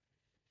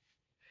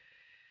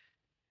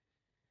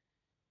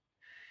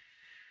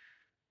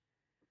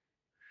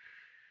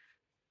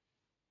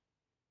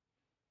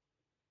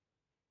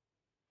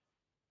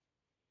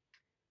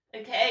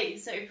 Okay,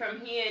 so from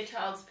here,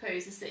 child's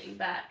pose is sitting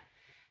back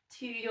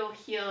to your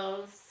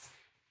heels.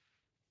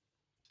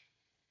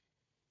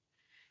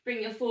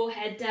 Bring your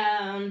forehead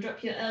down,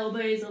 drop your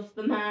elbows off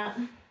the mat.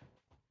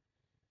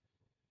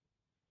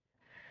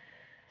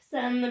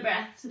 Send the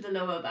breath to the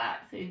lower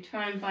back, so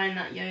try and find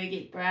that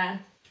yogic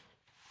breath.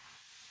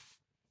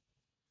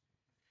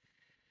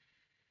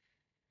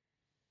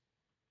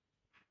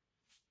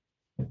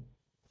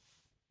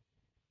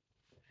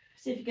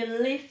 So if you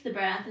can lift the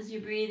breath as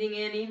you're breathing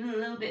in even a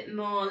little bit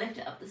more, lift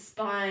it up the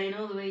spine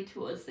all the way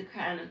towards the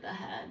crown of the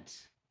head.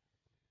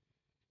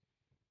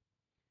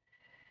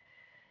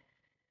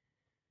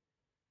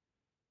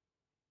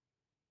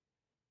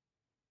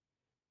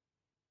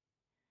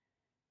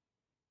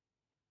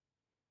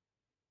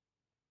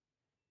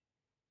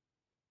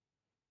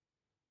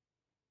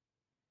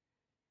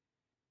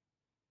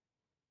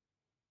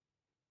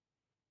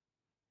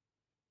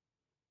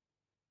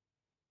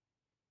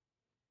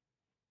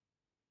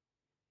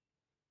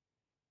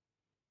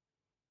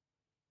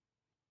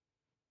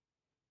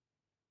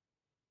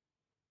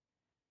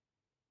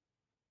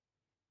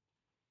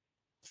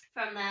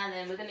 From there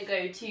then we're going to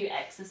go to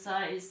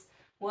exercise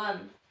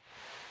 1.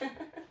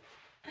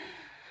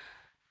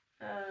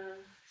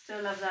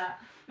 Still love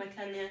that, my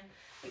Kenya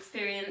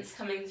experience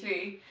coming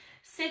through.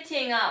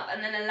 Sitting up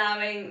and then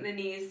allowing the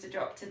knees to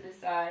drop to the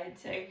side.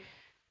 So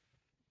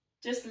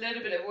just a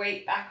little bit of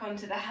weight back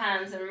onto the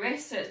hands and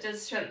wrists, so it does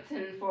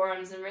strengthen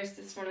forearms and wrists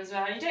this one as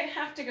well. You don't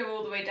have to go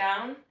all the way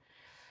down.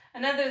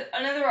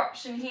 Another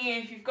option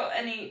here, if you've got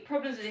any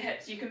problems with your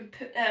hips, you can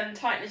put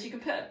tightness, you can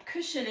put a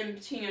cushion in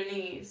between your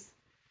knees.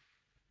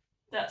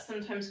 That's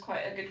sometimes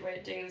quite a good way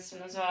of doing this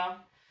one as well.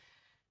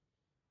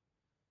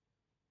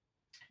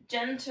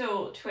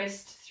 Gentle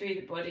twist through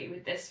the body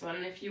with this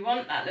one. If you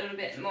want that little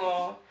bit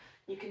more,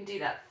 you can do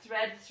that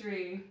thread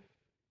through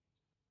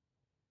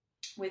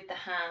with the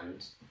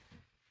hand.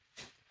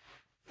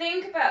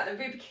 Think about the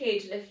rib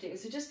cage lifting.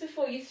 So just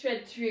before you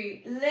thread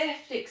through,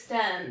 lift,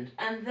 extend,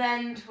 and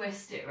then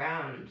twist it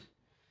round.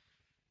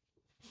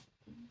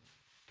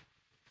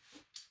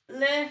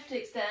 Lift,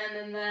 extend,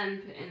 and then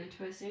put in a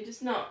twist. So you're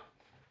just not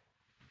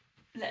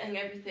letting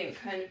everything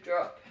kind of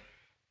drop.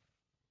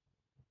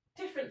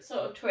 Different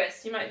sort of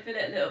twist. You might feel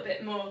it a little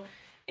bit more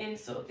in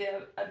sort of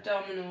the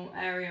abdominal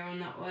area on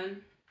that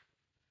one.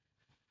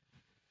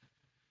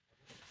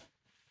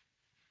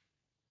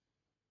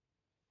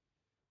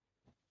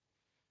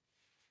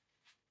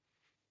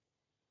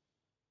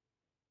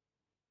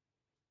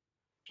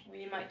 Or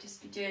you might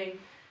just be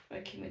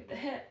working with the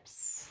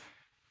hips.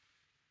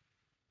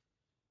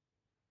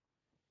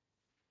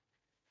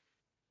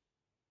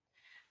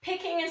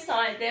 Picking a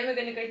side, then we're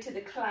going to go to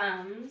the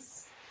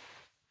clams.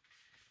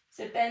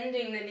 So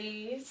bending the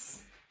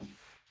knees.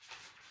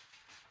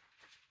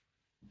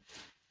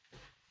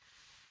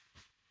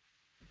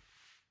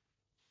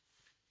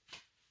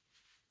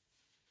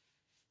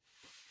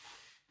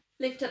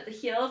 Lift up the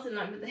heels in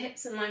line with the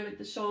hips, in line with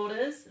the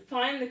shoulders.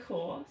 Find the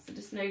core, so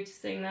just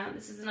noticing that.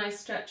 This is a nice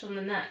stretch on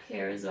the neck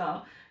here as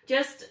well.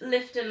 Just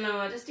lift and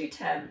lower, just do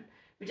 10.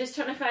 We're just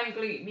trying to find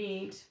glute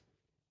med.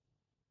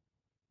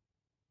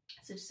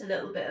 So just a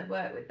little bit of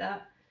work with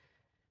that.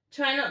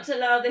 Try not to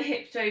allow the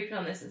hips to open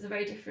on this. It's a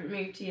very different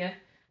move to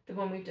the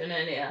one we've done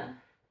earlier.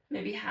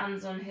 Maybe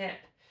hands on hip.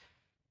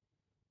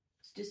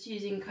 So just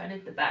using kind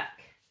of the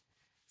back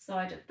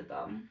side of the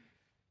bum.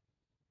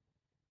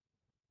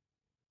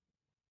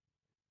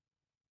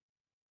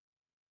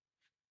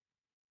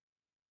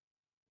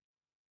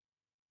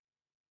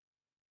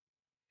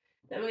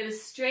 Then we're going to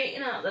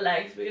straighten out the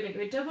legs. We're going to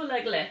go double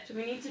leg lift. And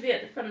we need to be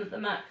at the front of the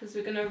mat because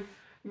we're going to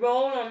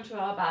roll onto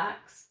our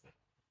backs,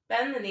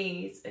 bend the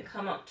knees and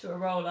come up to a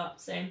roll up.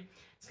 So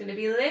it's going to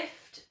be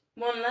lift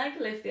one leg,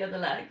 lift the other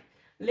leg,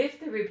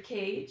 lift the rib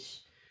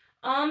cage,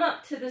 arm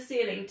up to the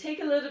ceiling.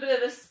 Take a little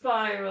bit of a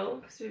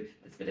spiral because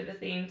it's a bit of a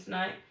theme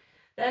tonight.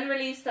 Then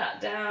release that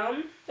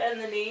down,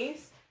 bend the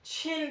knees,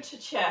 chin to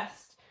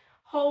chest.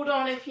 Hold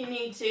on if you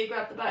need to,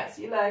 grab the backs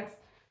of your legs.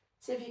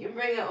 See if you can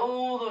bring it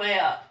all the way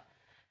up.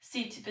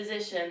 Seated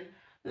position.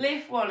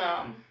 Lift one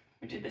arm.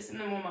 We did this in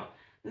the warm up.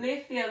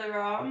 Lift the other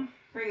arm.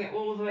 Bring it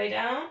all the way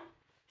down.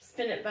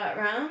 Spin it back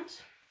round.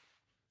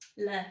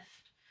 Left.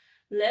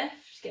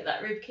 Lift. Get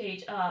that rib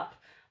cage up.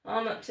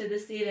 Arm up to the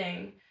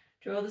ceiling.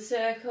 Draw the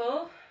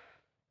circle.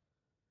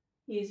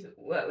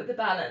 Work with the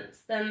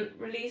balance. Then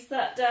release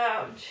that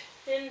down.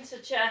 Chin to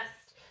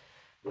chest.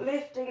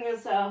 Lifting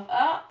yourself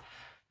up.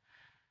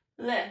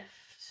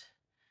 Lift.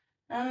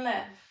 And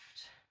lift.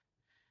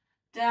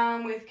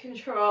 Down with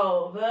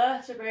control,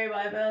 vertebrae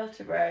by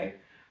vertebrae.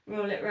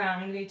 Roll it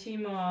round, do 2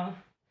 more.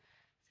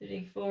 So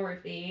doing 4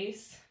 of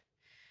these.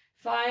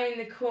 Find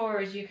the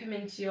core as you come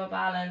into your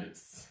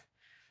balance.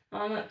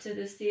 Arm up to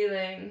the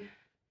ceiling.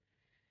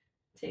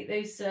 Take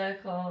those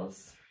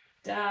circles.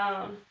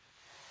 Down.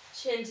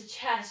 Chin to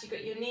chest, you've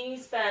got your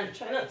knees bent.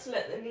 Try not to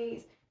let the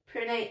knees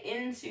pronate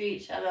into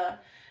each other.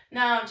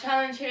 Now,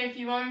 challenge here if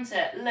you want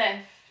it.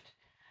 Lift.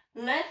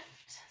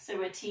 Lift. So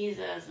we're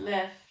teasers.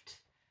 Lift.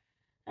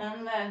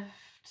 And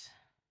lift.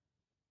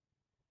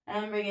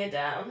 And bring it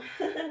down.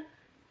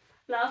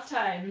 Last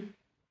time.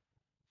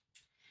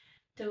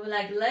 Double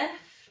leg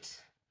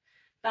lift.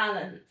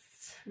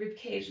 Balance. Rib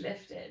cage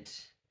lifted.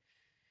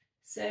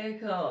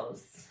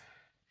 Circles.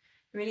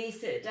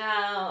 Release it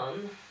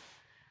down.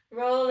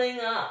 Rolling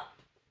up.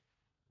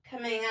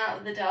 Coming out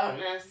of the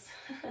darkness.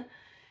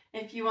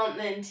 If you want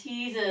then,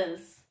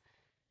 teasers.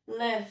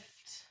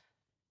 Lift.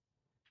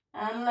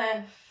 And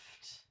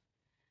lift.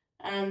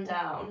 And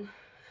down.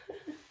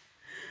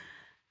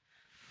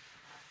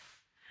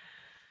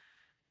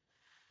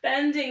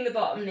 Bending the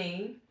bottom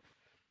knee,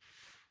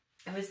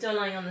 and we're still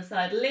lying on the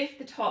side. Lift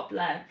the top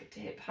leg to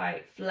hip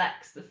height,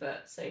 flex the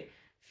foot. So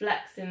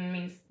flexing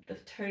means the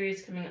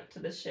toes coming up to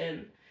the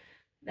shin.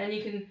 Then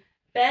you can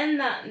bend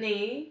that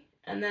knee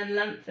and then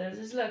lengthen,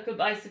 just like a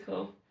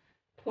bicycle.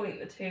 Point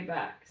the toe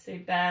back. So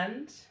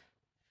bend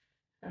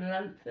and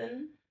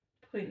lengthen,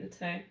 point the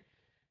toe.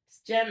 It's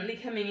gently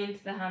coming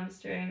into the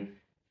hamstring.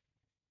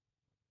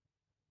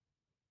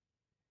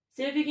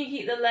 See if you can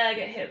keep the leg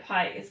at hip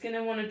height. It's going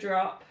to want to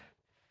drop.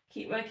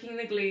 Keep working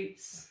the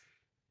glutes.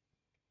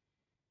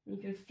 You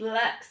can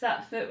flex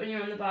that foot when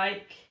you're on the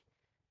bike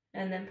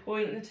and then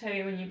point the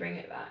toe when you bring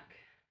it back.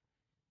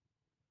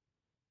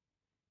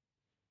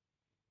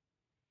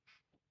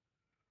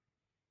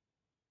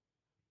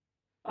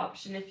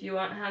 Option if you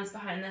want, hands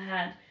behind the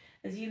head.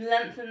 As you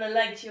lengthen the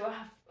leg to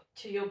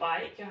your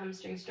bike, your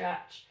hamstring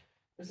stretch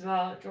as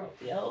well, drop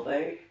the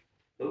elbow.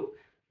 Ooh.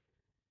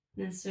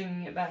 And then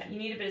swinging it back. You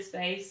need a bit of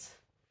space.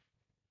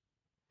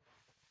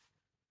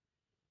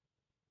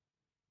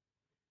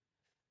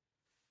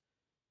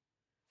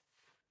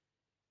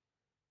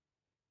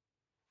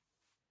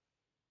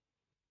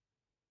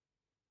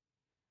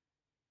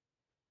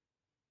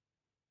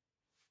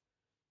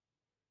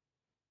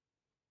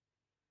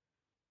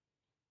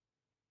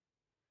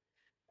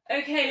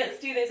 Okay, let's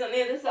do this on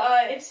the other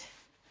side.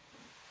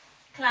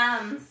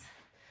 Clams.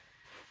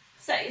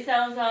 Set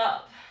yourselves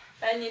up,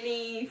 bend your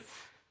knees,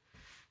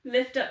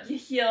 lift up your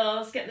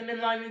heels, get them in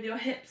line with your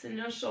hips and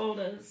your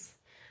shoulders.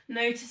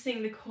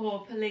 Noticing the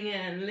core pulling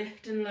in,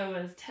 lift and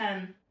lowers.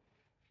 10,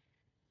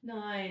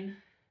 9,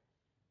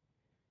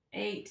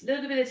 8, a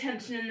little bit of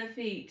tension in the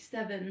feet.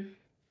 7,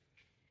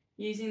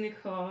 using the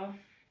core,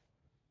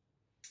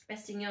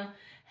 resting your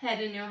head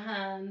in your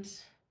hand.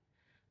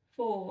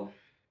 4,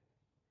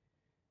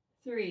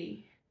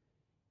 3,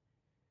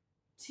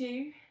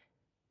 2,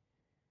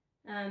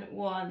 and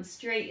 1.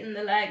 Straighten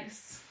the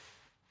legs.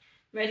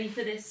 Ready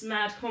for this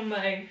mad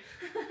combo.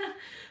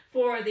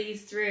 4 of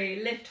these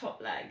through. Lift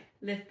top leg,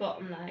 lift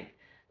bottom leg,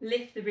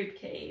 lift the rib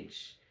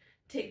cage.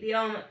 Take the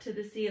arm up to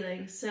the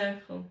ceiling,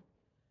 circle.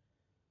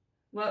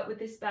 Work with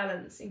this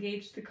balance,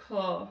 engage the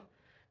core.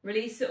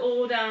 Release it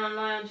all down,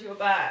 lie onto your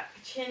back.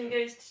 Chin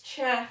goes to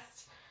chest.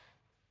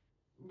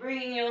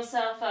 Bringing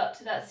yourself up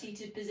to that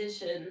seated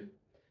position.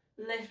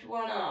 Lift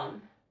one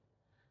arm,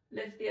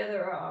 lift the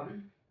other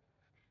arm.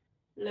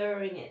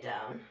 Lowering it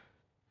down.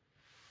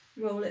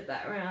 Roll it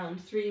back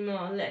around. 3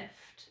 more,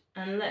 lift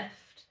and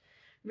lift.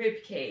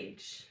 Rib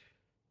cage.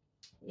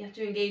 You have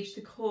to engage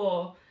the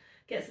core.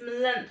 Get some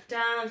length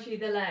down through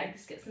the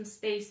legs. Get some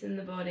space in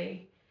the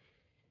body.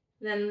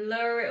 Then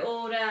lower it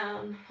all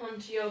down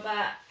onto your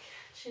back,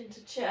 chin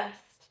to chest.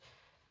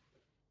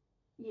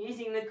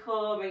 Using the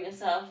core, bring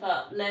yourself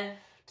up.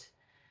 Lift,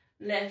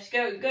 lift.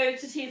 Go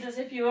to teasers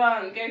if you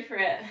want. Go for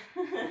it.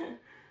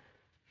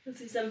 I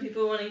see some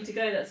people wanting to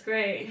go. That's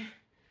great.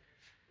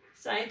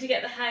 Starting to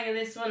get the hang of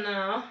this one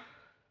now.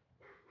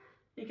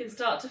 You can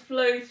start to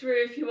flow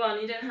through if you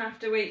want. You don't have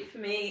to wait for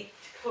me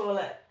to call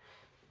it.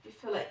 If you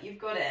feel like you've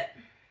got it.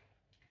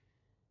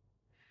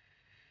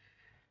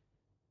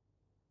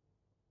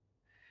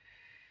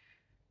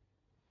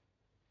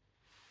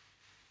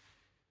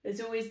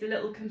 There's always the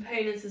little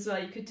components as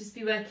well. You could just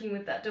be working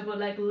with that double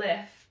leg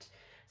lift,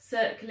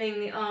 circling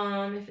the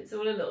arm if it's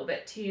all a little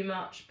bit too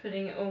much,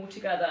 putting it all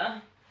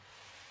together.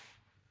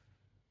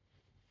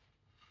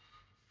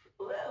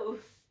 Whoa.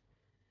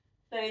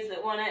 Those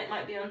that want it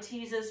might be on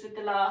teasers with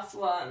the last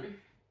one.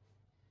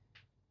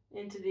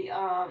 Into the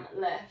arm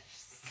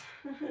lifts.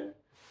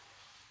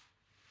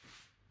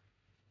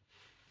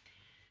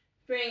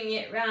 Bringing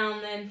it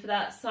round then for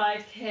that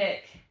side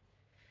kick.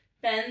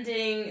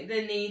 Bending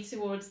the knee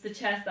towards the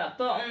chest. That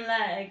bottom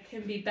leg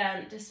can be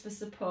bent just for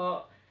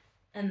support.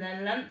 And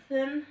then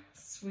lengthen,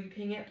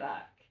 sweeping it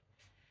back.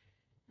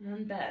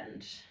 And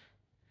bend.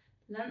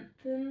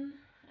 Lengthen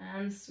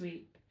and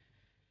sweep.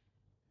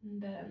 And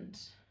bend.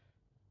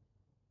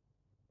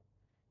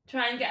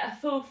 Try and get a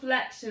full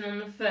flexion on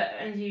the foot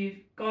and you've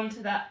gone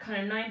to that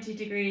kind of 90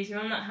 degrees. You're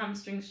on that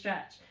hamstring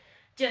stretch.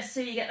 Just so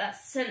you get that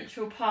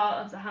central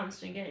part of the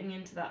hamstring getting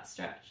into that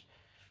stretch.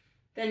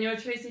 Then your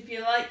choice, if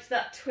you liked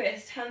that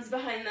twist, hands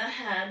behind the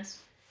head,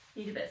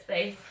 need a bit of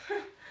space.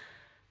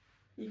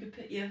 You could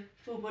put your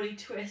full body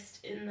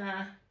twist in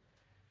there.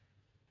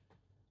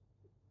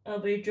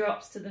 Elbow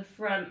drops to the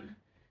front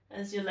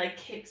as your leg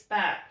kicks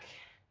back.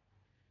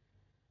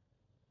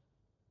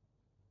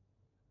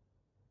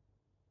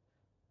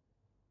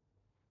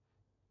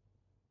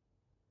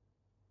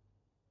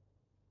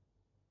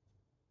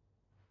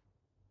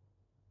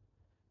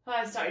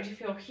 I'm starting to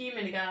feel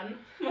human again.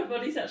 My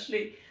body's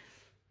actually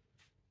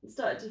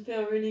started to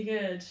feel really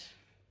good.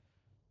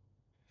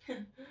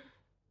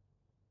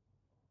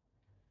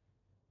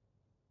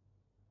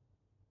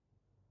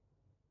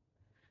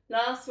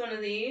 Last one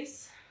of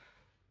these.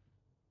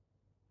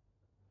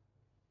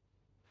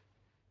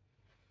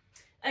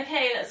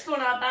 Okay, let's go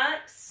on our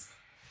backs.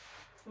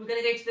 We're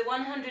going to go to the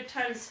 100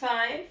 times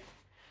 5.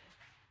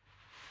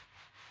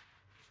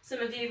 Some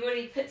of you have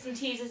already put some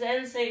teasers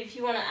in, so if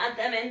you want to add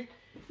them in,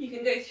 you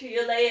can go through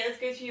your layers,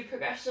 go through your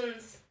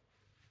progressions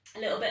a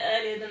little bit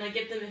earlier than I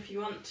give them if you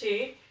want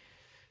to.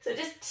 So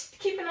just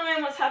keep an eye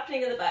on what's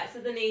happening at the backs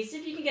of the knees. See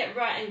if you can get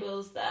right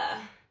angles there.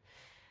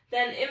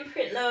 Then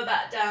imprint lower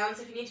back down.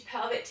 So if you need to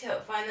pelvic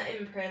tilt, find that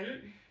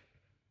imprint.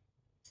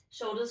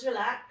 Shoulders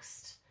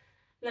relaxed.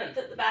 Length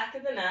at the back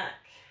of the neck.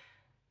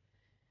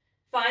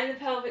 Find the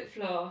pelvic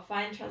floor.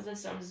 Find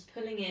transverse arms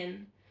pulling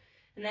in.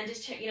 And then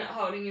just check you're not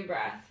holding your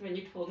breath when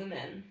you pull them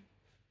in.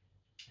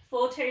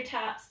 4 toe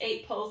taps,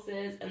 8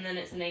 pulses, and then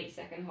it's an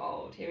 8-second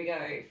hold. Here we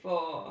go.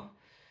 4,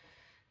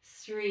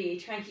 3.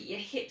 Try and keep your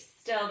hips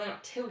still. They're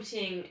not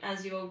tilting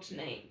as you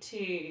alternate.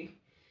 2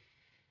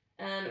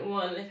 and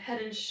 1. Lift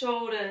head and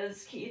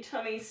shoulders. Keep your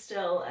tummy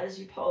still as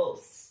you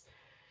pulse.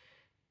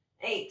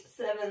 8,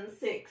 7,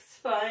 6,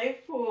 5,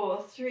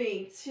 4,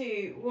 3,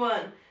 2,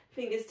 1.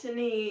 Fingers to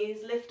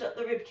knees. Lift up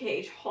the rib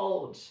cage.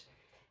 Hold.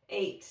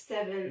 8,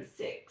 7,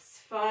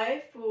 6,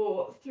 5,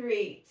 4,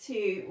 3,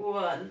 2,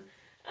 1.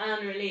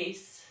 And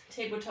release.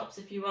 Tabletops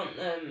if you want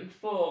them.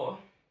 4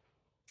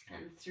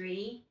 and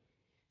 3.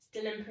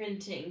 Still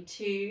imprinting.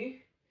 2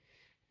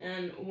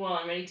 and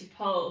 1. Ready to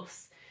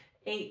pulse.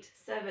 8,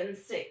 7,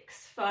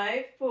 6,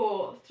 5,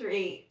 4,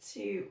 3,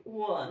 2,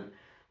 1.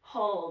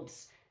 Hold.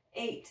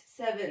 8,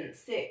 7,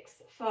 6,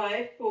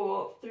 5,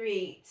 4,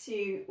 3,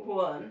 2,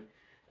 1.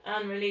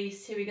 And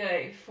release. Here we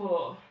go.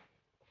 4,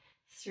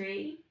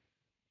 3,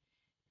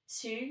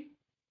 2,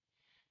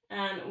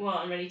 and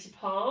 1. Ready to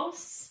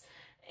pulse.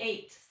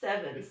 8,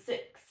 7,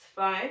 6,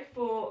 5,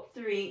 4,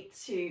 3,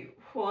 2,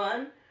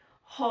 1.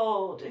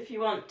 Hold. If you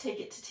want, take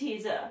it to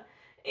teaser.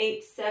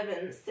 8,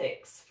 7,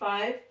 6,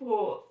 5,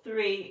 4,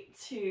 3,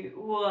 2,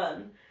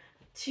 1.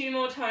 2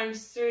 more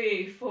times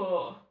through.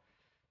 4,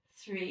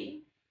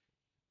 3,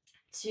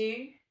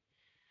 2,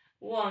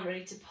 1.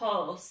 Ready to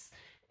pulse.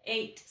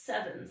 8,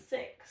 7,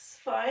 6,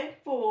 5,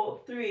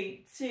 4,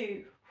 3,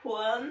 2,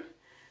 1.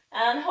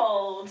 And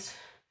hold.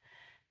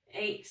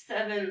 8,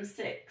 7,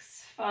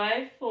 6,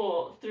 5,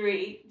 4,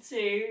 3,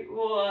 2,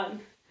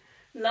 1.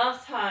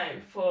 Last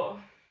time. 4,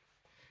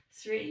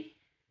 3,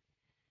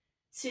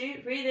 2,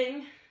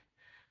 breathing.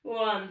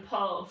 1,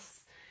 pulse.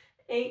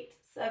 8,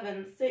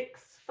 7,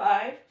 6,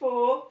 5,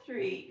 4,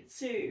 3,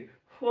 2,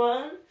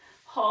 1.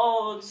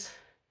 Hold.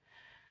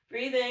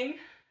 Breathing.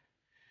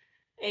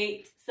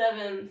 8,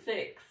 7,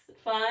 6,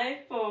 5,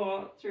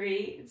 4,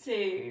 3,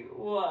 2,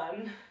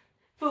 1.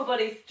 Full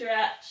body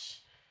stretch.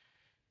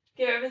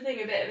 Give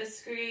everything a bit of a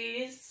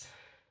squeeze.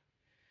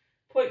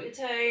 Point your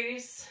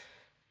toes.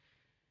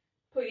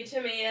 Put your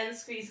tummy in,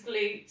 squeeze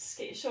glutes.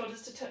 Get your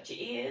shoulders to touch your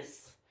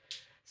ears.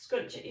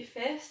 Scrunch at your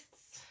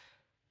fists.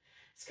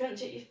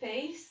 Scrunch at your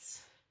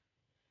face.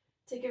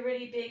 Take a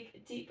really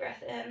big, deep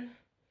breath in.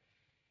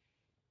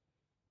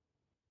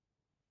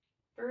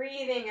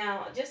 Breathing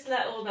out, just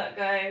let all that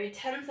go.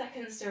 10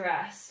 seconds to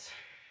rest.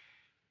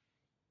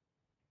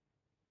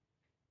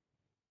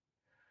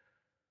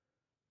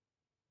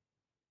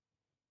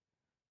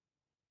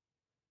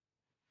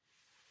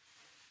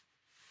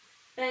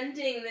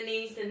 Bending the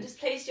knees in, just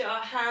place your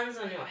hands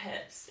on your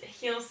hips,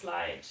 heel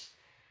slide.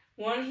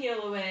 One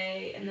heel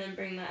away and then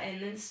bring that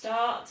in. Then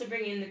start to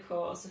bring in the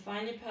core, so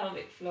find your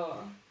pelvic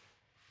floor.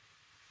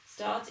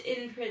 Start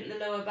to imprint the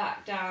lower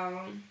back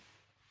down.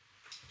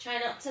 Try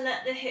not to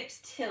let the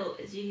hips tilt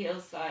as you heel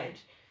slide,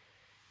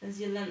 as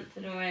you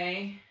lengthen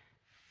away.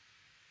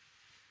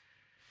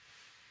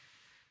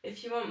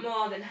 If you want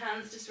more, then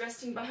hands just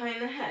resting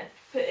behind the head.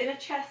 Put in a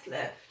chest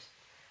lift.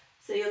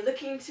 So you're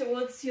looking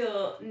towards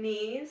your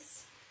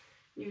knees.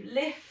 You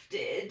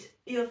lifted.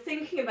 You're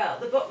thinking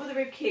about the bottom of the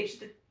rib cage.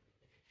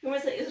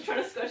 Almost like you're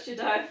trying to squash your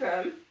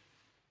diaphragm.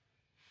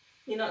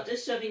 You're not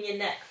just shoving your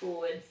neck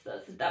forwards.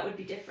 That would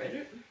be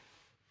different.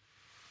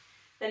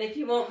 Then if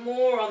you want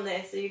more on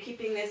this, so you're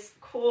keeping this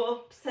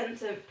core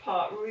center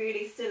part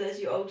really still as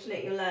you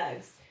alternate your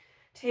legs.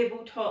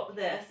 Tabletop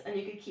this, and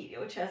you could keep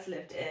your chest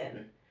lift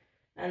in.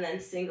 And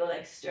then single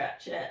leg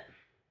stretch it.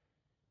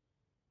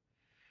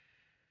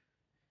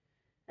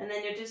 And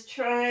then you're just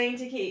trying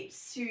to keep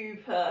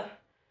super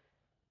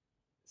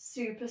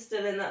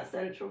still in that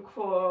central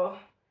core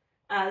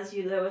as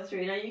you lower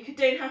through. Now you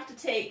don't have to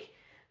take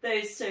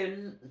those so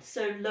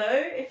low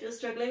if you're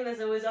struggling. There's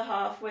always a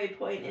halfway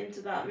point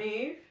into that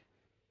move.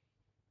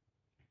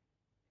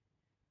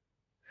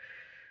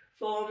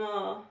 4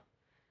 more.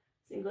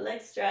 Single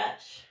leg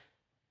stretch.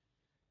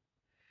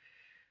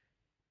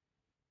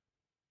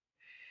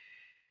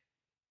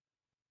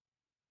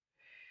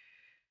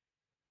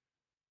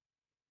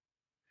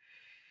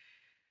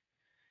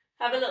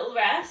 Have a little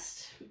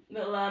rest.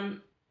 We'll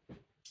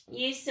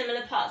use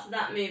similar parts of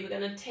that move. We're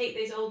going to take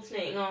those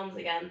alternating arms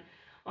again.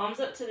 Arms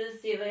up to the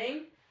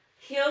ceiling,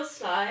 heel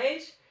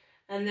slide,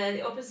 and then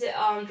the opposite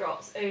arm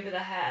drops over the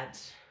head.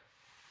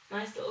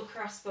 Nice little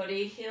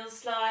crossbody, heel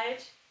slide,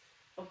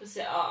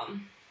 opposite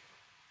arm.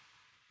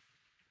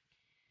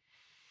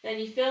 Then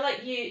you feel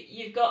like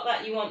you've got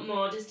that, you want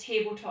more, just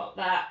tabletop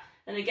that.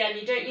 And again,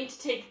 you don't need to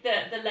take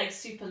the leg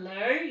super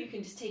low. You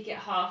can just take it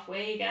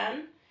halfway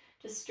again.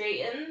 Just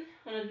straighten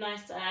on a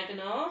nice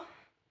diagonal.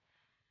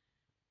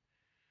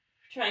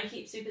 Try and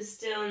keep super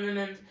still in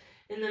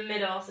the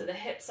middle so the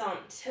hips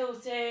aren't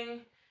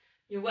tilting.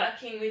 You're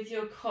working with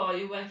your core,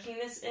 you're working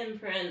this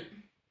imprint.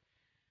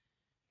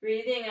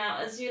 Breathing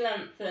out as you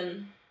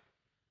lengthen.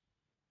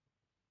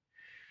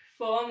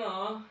 4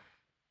 more.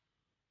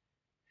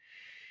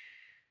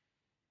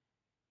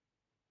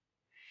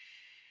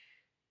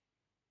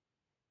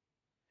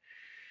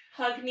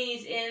 Hug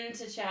knees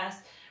into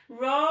chest.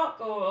 Rock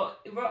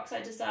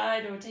side to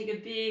side, or take a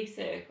big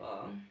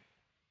circle.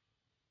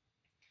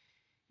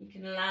 You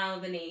can allow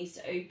the knees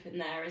to open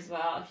there as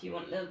well if you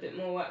want a little bit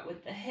more work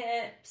with the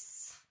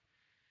hips.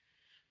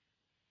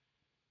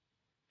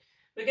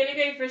 We're going to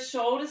go for a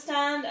shoulder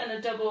stand and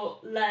a double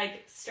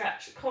leg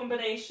stretch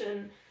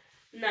combination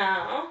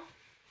now.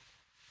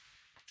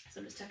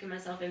 So I'm just tucking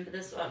myself in for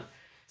this one.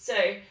 So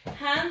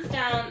hands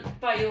down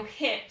by your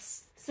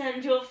hips,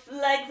 send your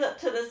legs up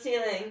to the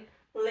ceiling,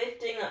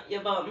 lifting up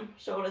your bum,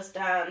 shoulder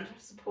stand,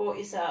 support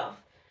yourself.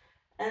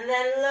 And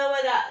then lower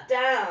that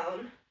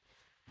down,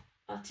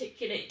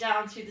 articulate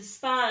down through the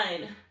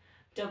spine,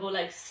 double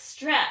leg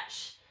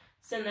stretch,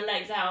 send the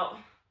legs out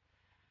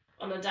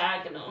on a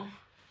diagonal.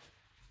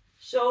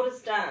 Shoulder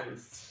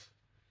stands,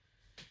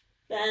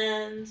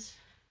 bend,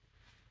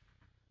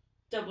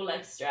 double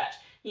leg stretch.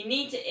 You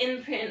need to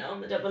imprint on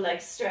the double leg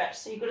stretch,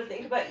 so you've got to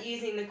think about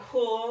using the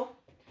core,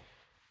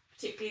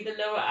 particularly the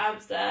lower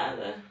abs there,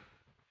 the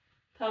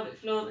pelvic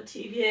floor, the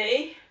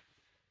TVA,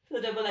 for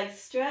the double leg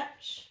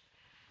stretch.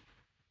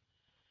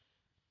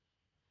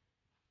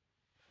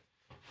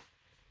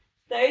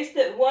 Those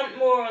that want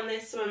more on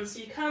this one, so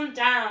you come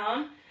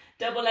down,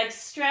 double leg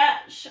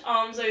stretch,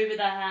 arms over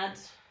the head.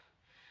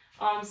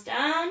 Arms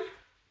down,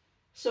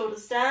 shoulder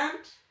stand,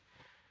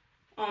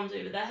 arms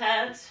over the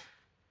head,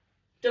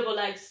 double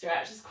leg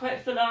stretch. It's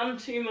quite full on,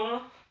 2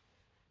 more.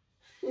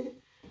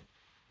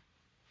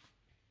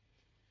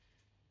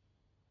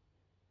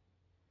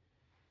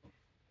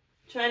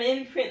 Try and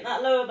imprint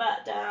that lower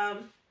back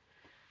down.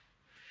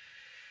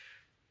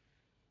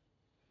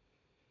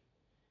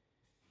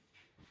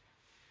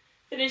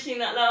 Finishing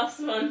that last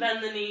one,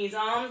 bend the knees,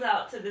 arms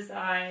out to the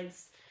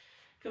sides.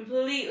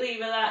 Completely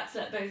relax,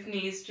 let both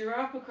knees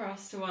drop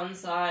across to one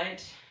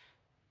side.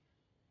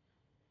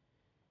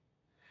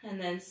 And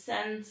then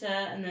center,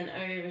 and then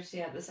over to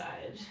the other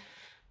side.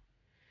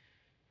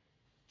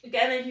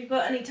 Again, if you've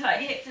got any tight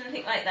hips or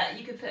anything like that,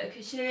 you could put a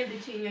cushion in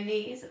between your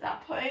knees at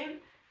that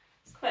point.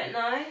 It's quite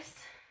nice.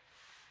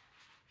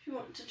 If you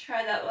want to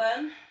try that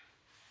one.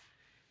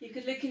 You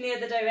could look in the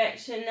other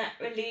direction, neck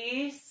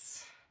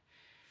release.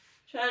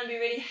 Try and be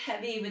really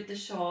heavy with the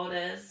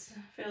shoulders.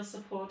 Feel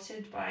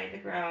supported by the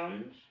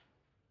ground.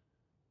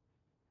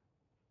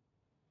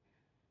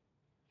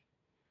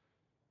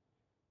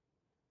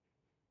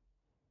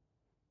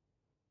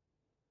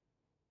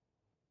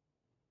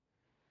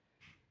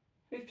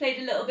 We've played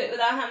a little bit with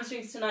our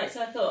hamstrings tonight,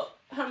 so I thought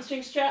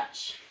hamstring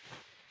stretch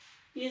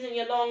using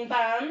your long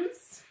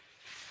bands.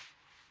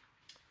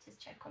 Just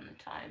check on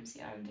the time, see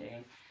how I'm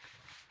doing.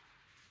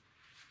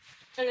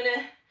 I'm going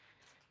to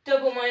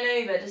double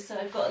mine over just so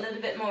I've got a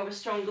little bit more of a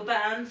stronger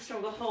band,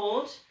 stronger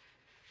hold.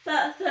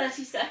 About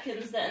 30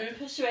 seconds then,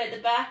 push away at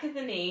the back of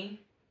the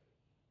knee.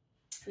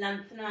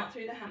 Lengthen out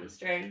through the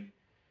hamstring.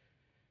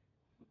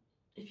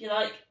 If you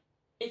like,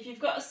 if you've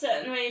got a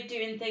certain way of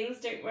doing things,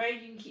 don't worry,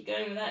 you can keep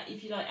going with that.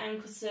 If you like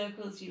ankle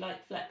circles, you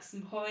like flex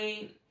and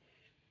point.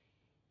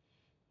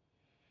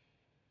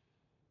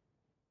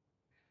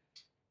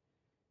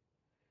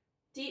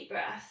 Deep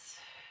breath.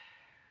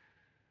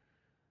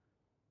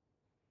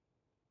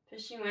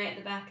 Pushing away at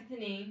the back of the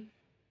knee.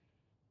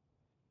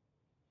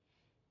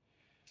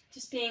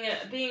 Just being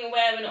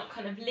aware we're not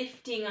kind of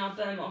lifting our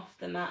bum off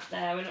the mat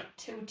there. We're not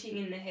tilting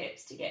in the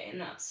hips to get in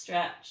that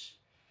stretch.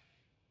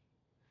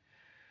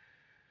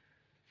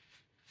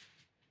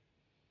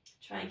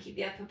 Try and keep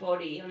the upper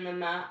body on the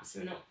mat so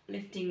we're not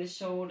lifting the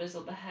shoulders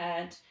or the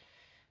head.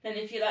 Then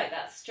if you like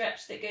that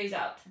stretch that goes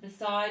out to the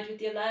side with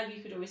your leg,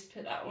 you could always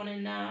put that one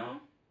in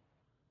now.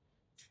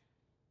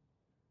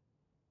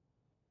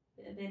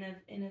 Bit of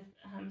inner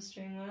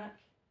hamstring work.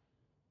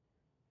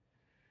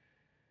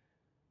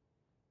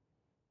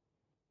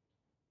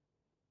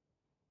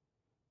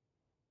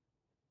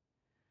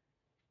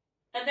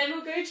 And then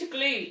we'll go to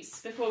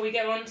glutes before we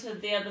go on to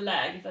the other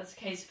leg, if that's the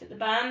case. Put the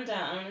band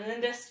down and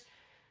then just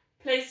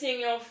placing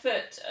your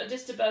foot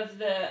just above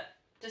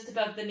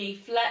the knee,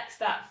 flex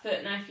that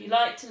foot. Now if you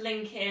like to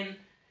link in,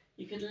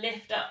 you could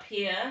lift up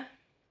here,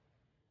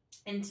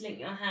 interlink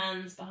your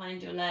hands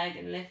behind your leg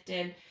and lift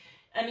in.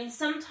 I mean,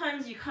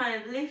 sometimes you kind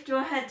of lift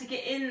your head to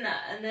get in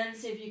that and then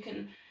see if you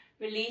can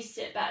release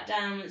it back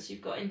down once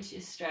you've got into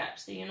your stretch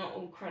so you're not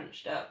all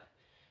crunched up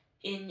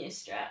in your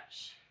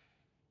stretch.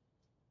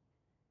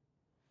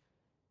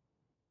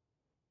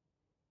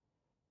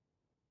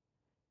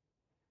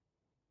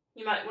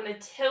 You might want to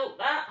tilt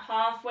that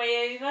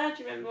halfway over.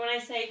 Do you remember when I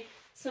say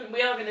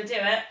we are going to do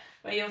it,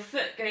 where your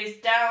foot goes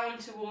down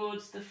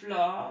towards the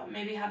floor?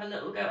 Maybe have a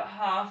little go at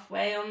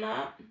halfway on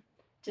that,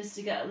 just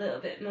to get a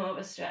little bit more of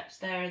a stretch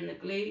there in the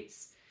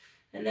glutes.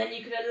 And then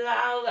you could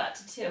allow that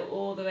to tilt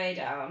all the way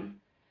down.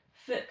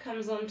 Foot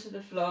comes onto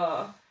the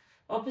floor.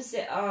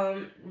 Opposite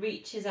arm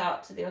reaches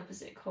out to the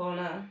opposite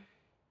corner.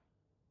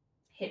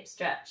 Hip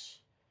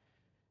stretch.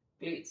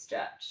 Glute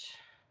stretch.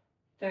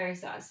 Very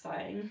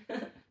satisfying.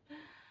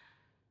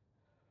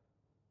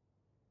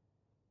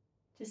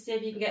 Just see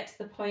if you can get to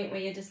the point where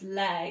you're just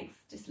legs,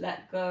 just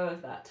let go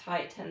of that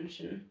tight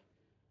tension.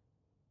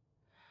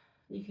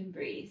 You can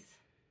breathe.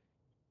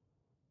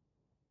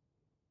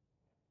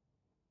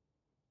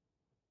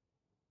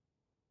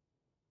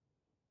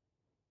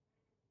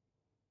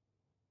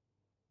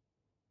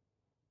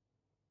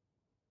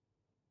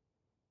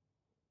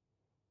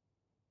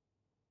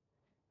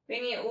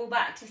 Bringing it all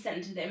back to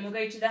centre then, we'll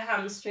go to the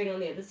hamstring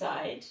on the other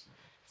side.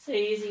 So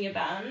using your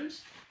band.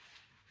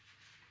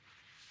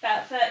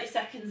 About 30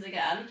 seconds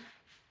again.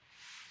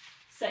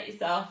 Set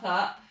yourself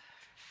up.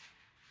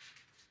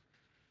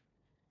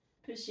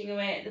 Pushing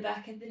away at the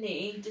back of the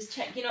knee. Just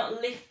check you're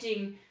not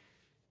lifting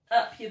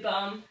up your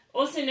bum.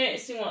 Also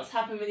noticing what's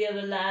happened with the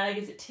other leg.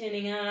 Is it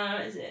turning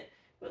out?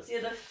 What's the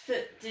other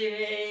foot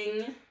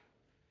doing?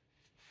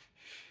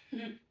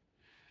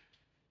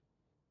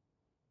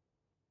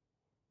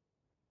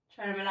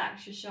 Try and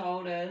relax your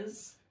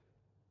shoulders.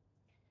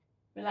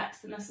 Relax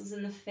the muscles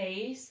in the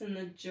face and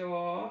the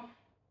jaw.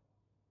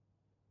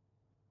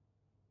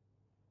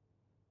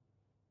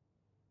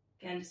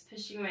 Again, just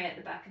pushing away at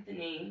the back of the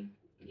knee,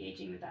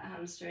 engaging with that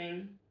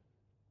hamstring.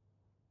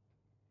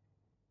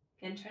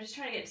 Again, just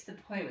try to get to the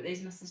point where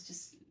these muscles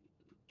just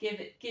give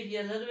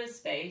you a little bit of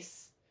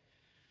space.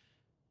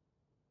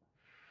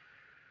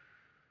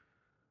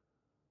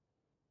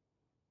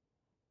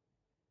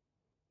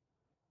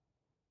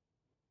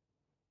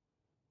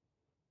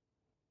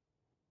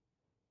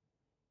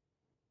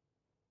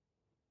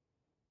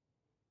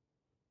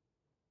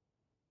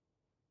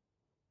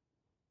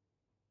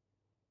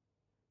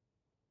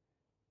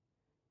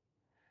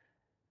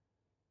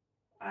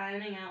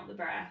 ironing out the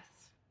breath.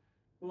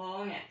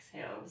 Long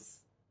exhales.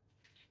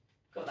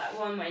 Got that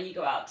one where you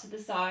go out to the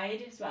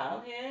side as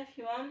well here if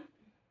you want.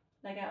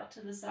 Leg out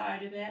to the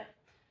side a bit.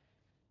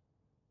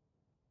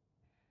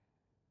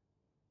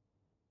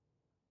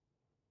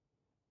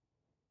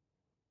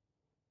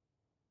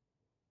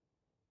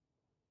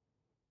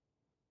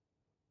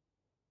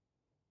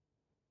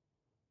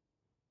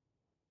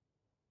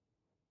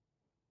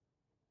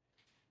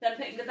 Then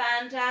putting the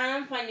band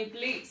down, find your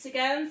glutes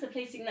again. So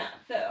placing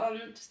that foot on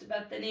just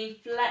above the knee,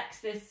 flex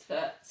this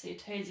foot so your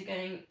toes are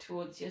going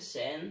towards your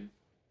shin.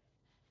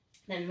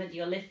 Then with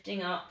your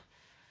lifting up,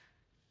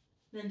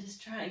 then just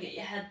try and get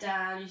your head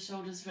down, your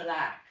shoulders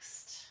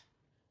relaxed.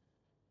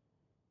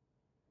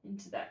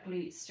 Into that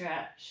glute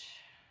stretch.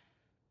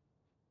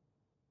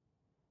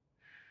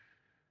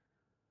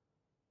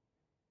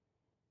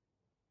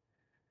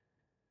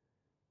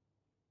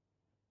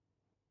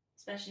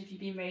 Especially if you've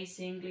been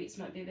racing, glutes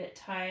might be a bit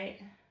tight.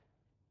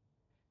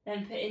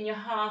 Then put in your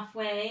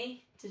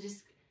halfway to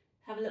just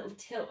have a little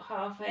tilt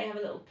halfway, have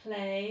a little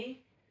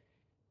play.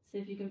 So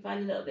if you can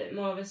find a little bit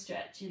more of a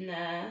stretch in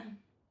there.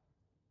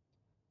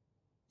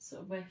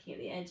 Sort of working at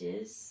the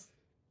edges.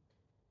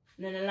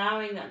 And then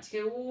allowing that to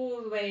go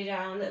all the way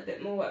down, a little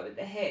bit more work with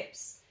the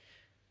hips.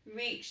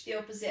 Reach the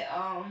opposite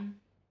arm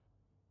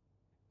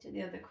to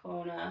the other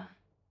corner.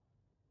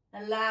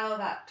 Allow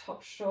that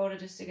top shoulder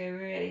just to go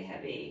really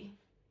heavy.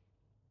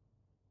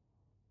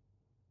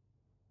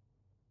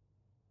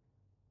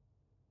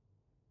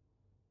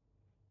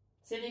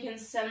 So if you can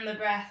send the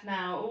breath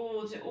now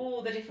all to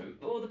all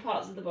the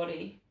parts of the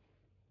body.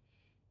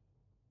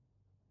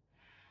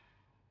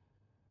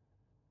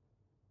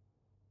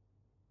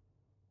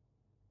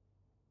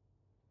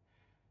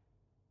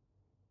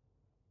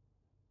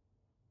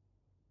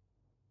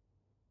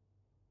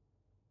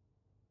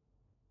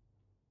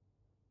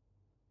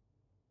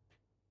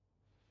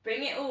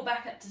 Bring it all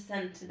back up to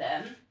centre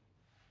then.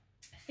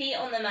 Feet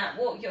on the mat,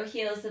 walk your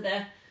heels so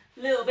they're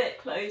a little bit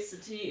closer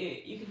to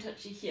you. You can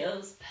touch your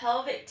heels.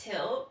 Pelvic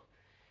tilt.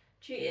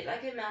 Treat it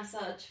like a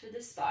massage for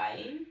the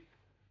spine.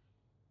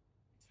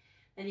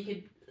 And you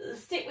could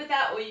stick with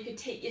that, or you could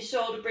take your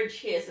shoulder bridge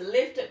here. So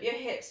lift up your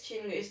hips,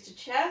 chin goes to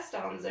chest,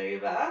 arms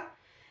over.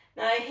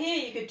 Now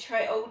here you could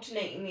try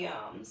alternating the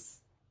arms.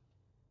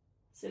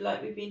 So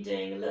like we've been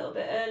doing a little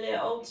bit earlier,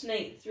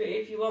 alternate through.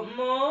 If you want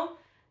more,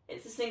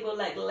 it's a single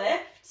leg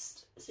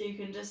lift. So you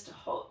can just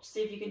hold,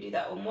 see if you can do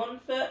that on one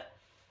foot.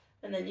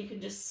 And then you can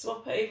just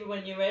swap over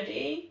when you're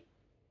ready.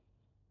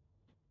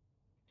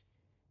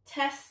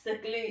 Test the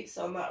glutes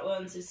on that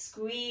one. So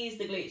squeeze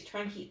the glutes,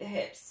 try and keep the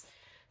hips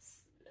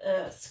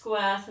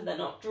square so they're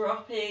not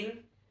dropping.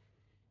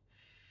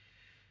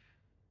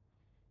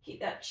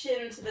 Keep that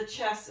chin to the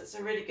chest. It's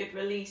a really good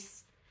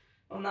release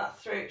on that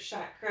throat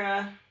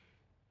chakra.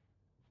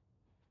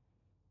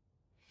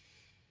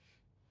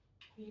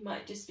 You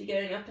might just be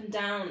going up and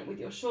down with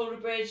your shoulder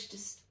bridge,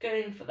 just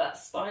going for that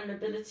spine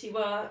mobility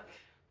work.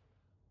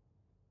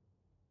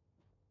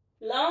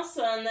 Last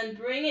one, then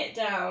bring it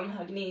down,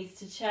 hug knees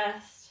to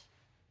chest.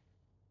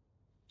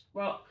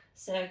 Rock,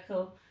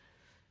 circle.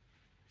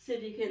 So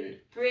if you can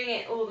bring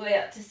it all the way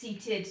up to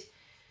seated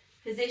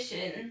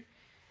position.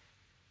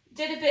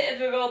 Did a bit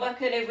of a roll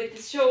back under with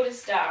the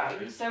shoulders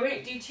down, so I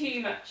won't do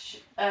too much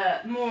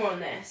more on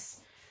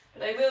this.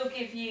 But I will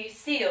give you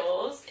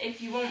seals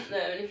if you want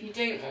them, and if you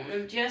don't want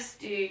them, just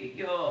do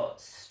your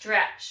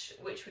stretch,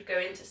 which would go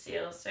into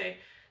seals. So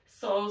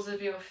soles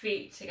of your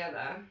feet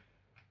together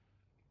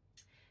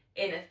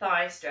in a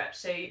thigh stretch.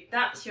 So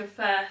that's your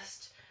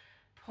first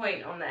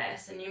point on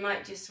this, and you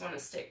might just want to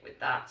stick with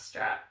that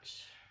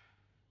stretch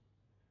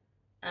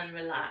and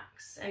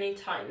relax. Any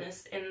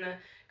tightness in the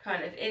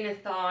kind of inner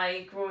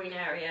thigh, groin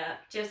area,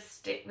 just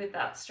stick with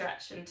that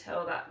stretch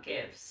until that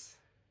gives.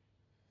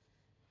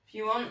 If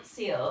you want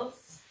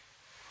seals,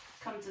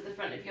 come to the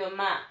front of your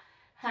mat,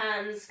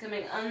 hands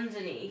coming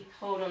underneath,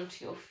 hold on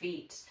to your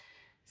feet.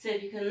 So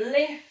if you can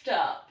lift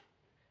up,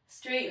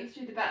 straighten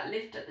through the back,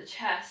 lift up the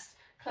chest,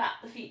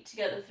 clap the feet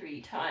together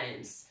 3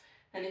 times.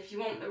 And if you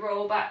want the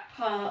roll back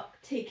part,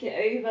 take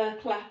it over,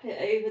 clap it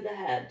over the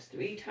head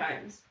 3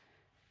 times.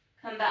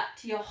 Come back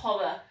to your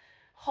hover.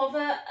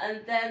 Hover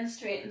and then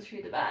straighten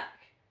through the back,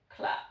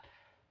 clap.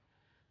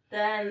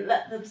 Then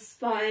let the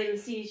spine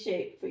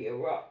C-shape for your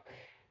rock.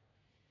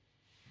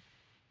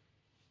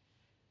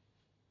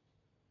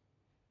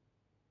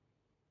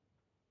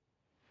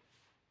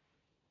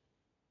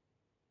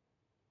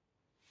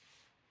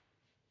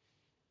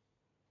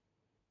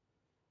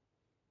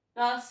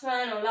 Last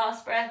one, or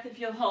last breath if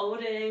you're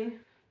holding.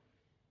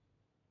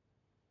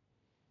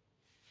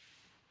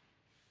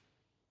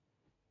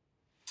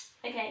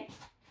 Okay.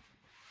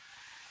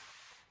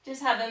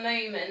 Just have a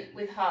moment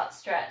with heart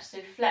stretch, so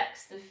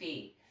flex the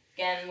feet.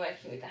 Again,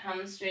 working with the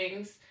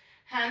hamstrings.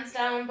 Hands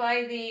down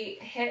by the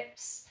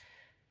hips,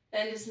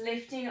 then just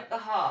lifting up the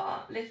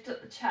heart, lift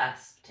up the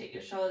chest, take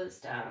your shoulders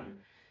down.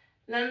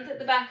 Length at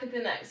the back of the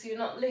neck, so you're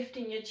not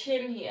lifting your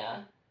chin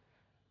here.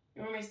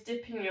 You're almost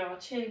dipping your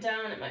chin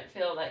down. It might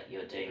feel like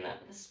you're doing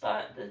that with the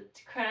spine. The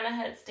crown of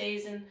head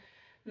stays in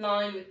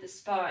line with the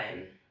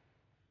spine.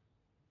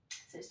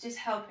 So it's just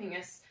helping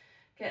us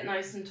get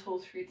nice and tall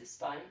through the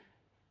spine.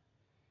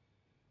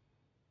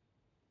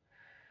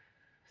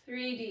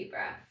 3 deep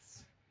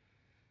breaths.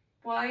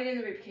 Widen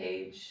the rib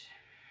cage.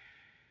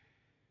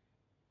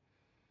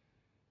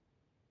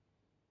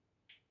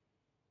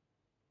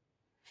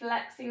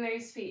 Flexing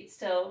those feet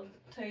still,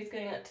 toes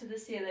going up to the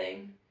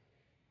ceiling.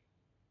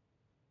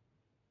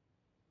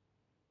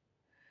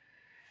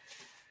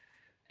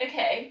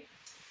 Okay,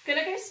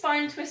 gonna go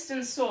spine twist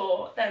and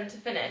saw then to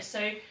finish.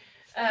 So,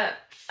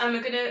 and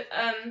we're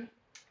gonna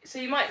so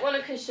you might want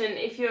a cushion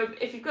if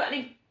you've got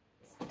any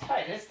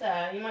tightness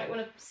there. You might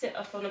want to sit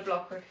up on a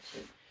block or a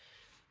cushion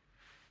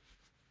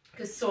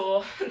because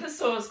the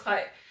saw is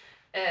quite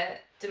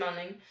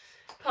demanding.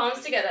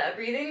 Palms together,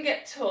 breathe in,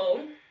 get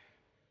tall.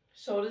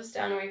 Shoulders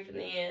down away from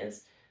the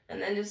ears,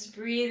 and then just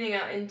breathing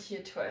out into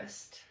your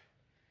twist.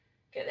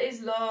 Get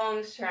those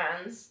long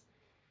strands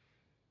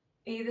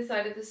either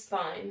side of the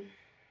spine,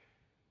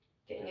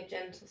 getting a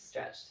gentle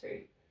stretch through.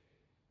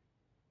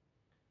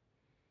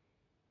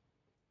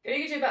 We're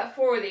going to do about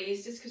 4 of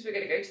these just because we're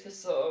going to go to the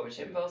saw, which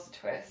involves a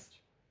twist.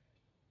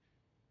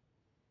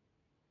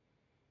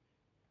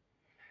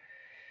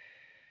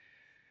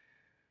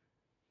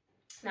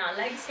 Now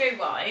legs go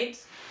wide,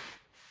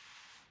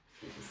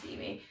 you can see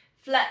me.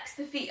 Flex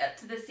the feet up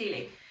to the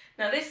ceiling.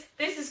 Now this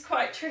is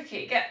quite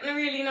tricky. Get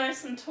really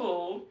nice and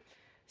tall.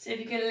 So if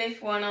you can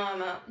lift one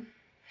arm up,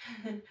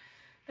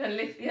 then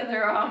lift the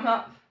other arm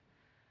up.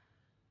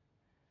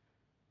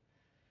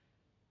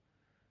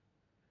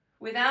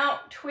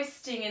 Without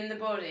twisting in the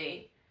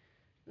body,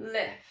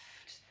 lift.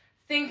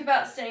 Think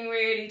about staying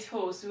really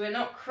tall so we're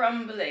not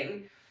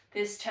crumbling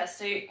this chest.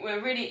 So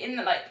we're really in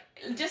the,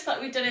 just like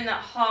we've done in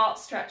that heart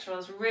stretch where I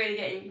was really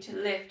getting you to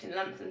lift and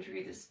lengthen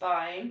through the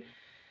spine.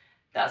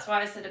 That's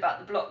why I said about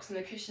the blocks and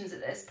the cushions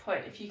at this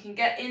point. If you can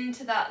get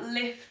into that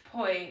lift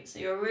point, so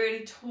you're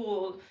really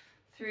tall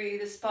through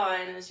the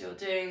spine as you're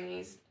doing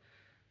these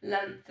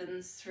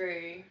lengthens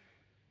through.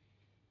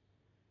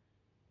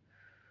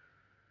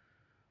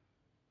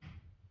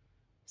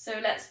 So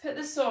let's put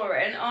the saw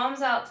in,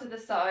 arms out to the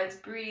sides,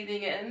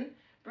 breathing in.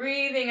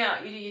 Breathing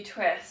out, you do your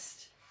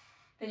twist.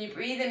 Then you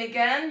breathe in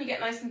again, you get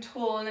nice and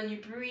tall, and then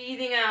you're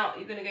breathing out.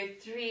 You're going to go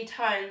 3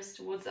 times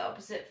towards the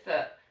opposite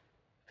foot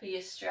for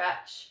your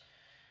stretch.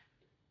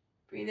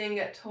 Breathe in,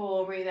 get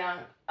tall, breathe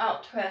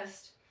out,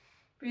 twist.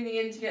 Breathing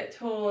in to get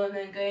tall and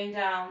then going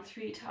down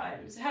 3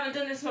 times. I haven't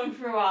done this one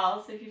for a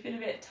while, so if you feel a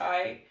bit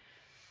tight,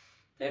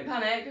 don't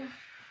panic.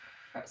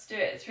 Perhaps do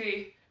it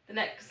through the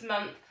next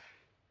month.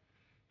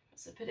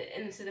 So put it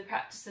into the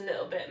practice a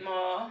little bit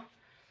more.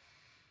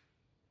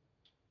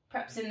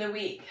 Perhaps in the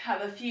week,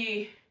 have a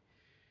few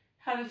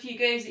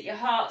goes at your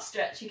heart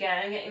stretch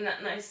again, getting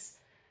that nice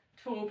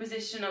tall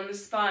position on the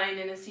spine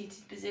in a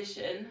seated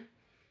position.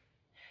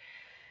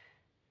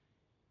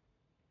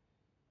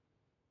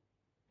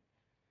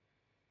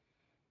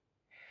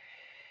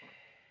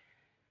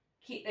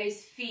 Keep those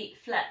feet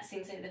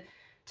flexing so the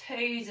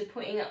toes are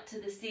pointing up to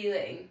the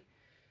ceiling.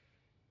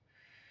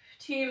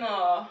 2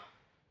 more.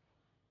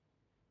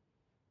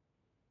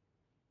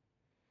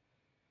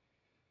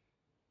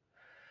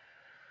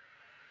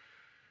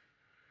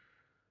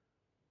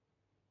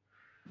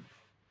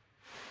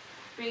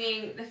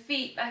 Bringing the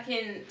feet back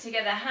in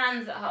together,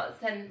 hands at heart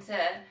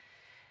center.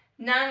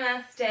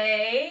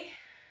 Namaste.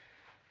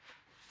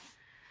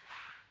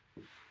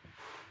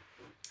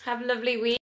 Have a lovely week.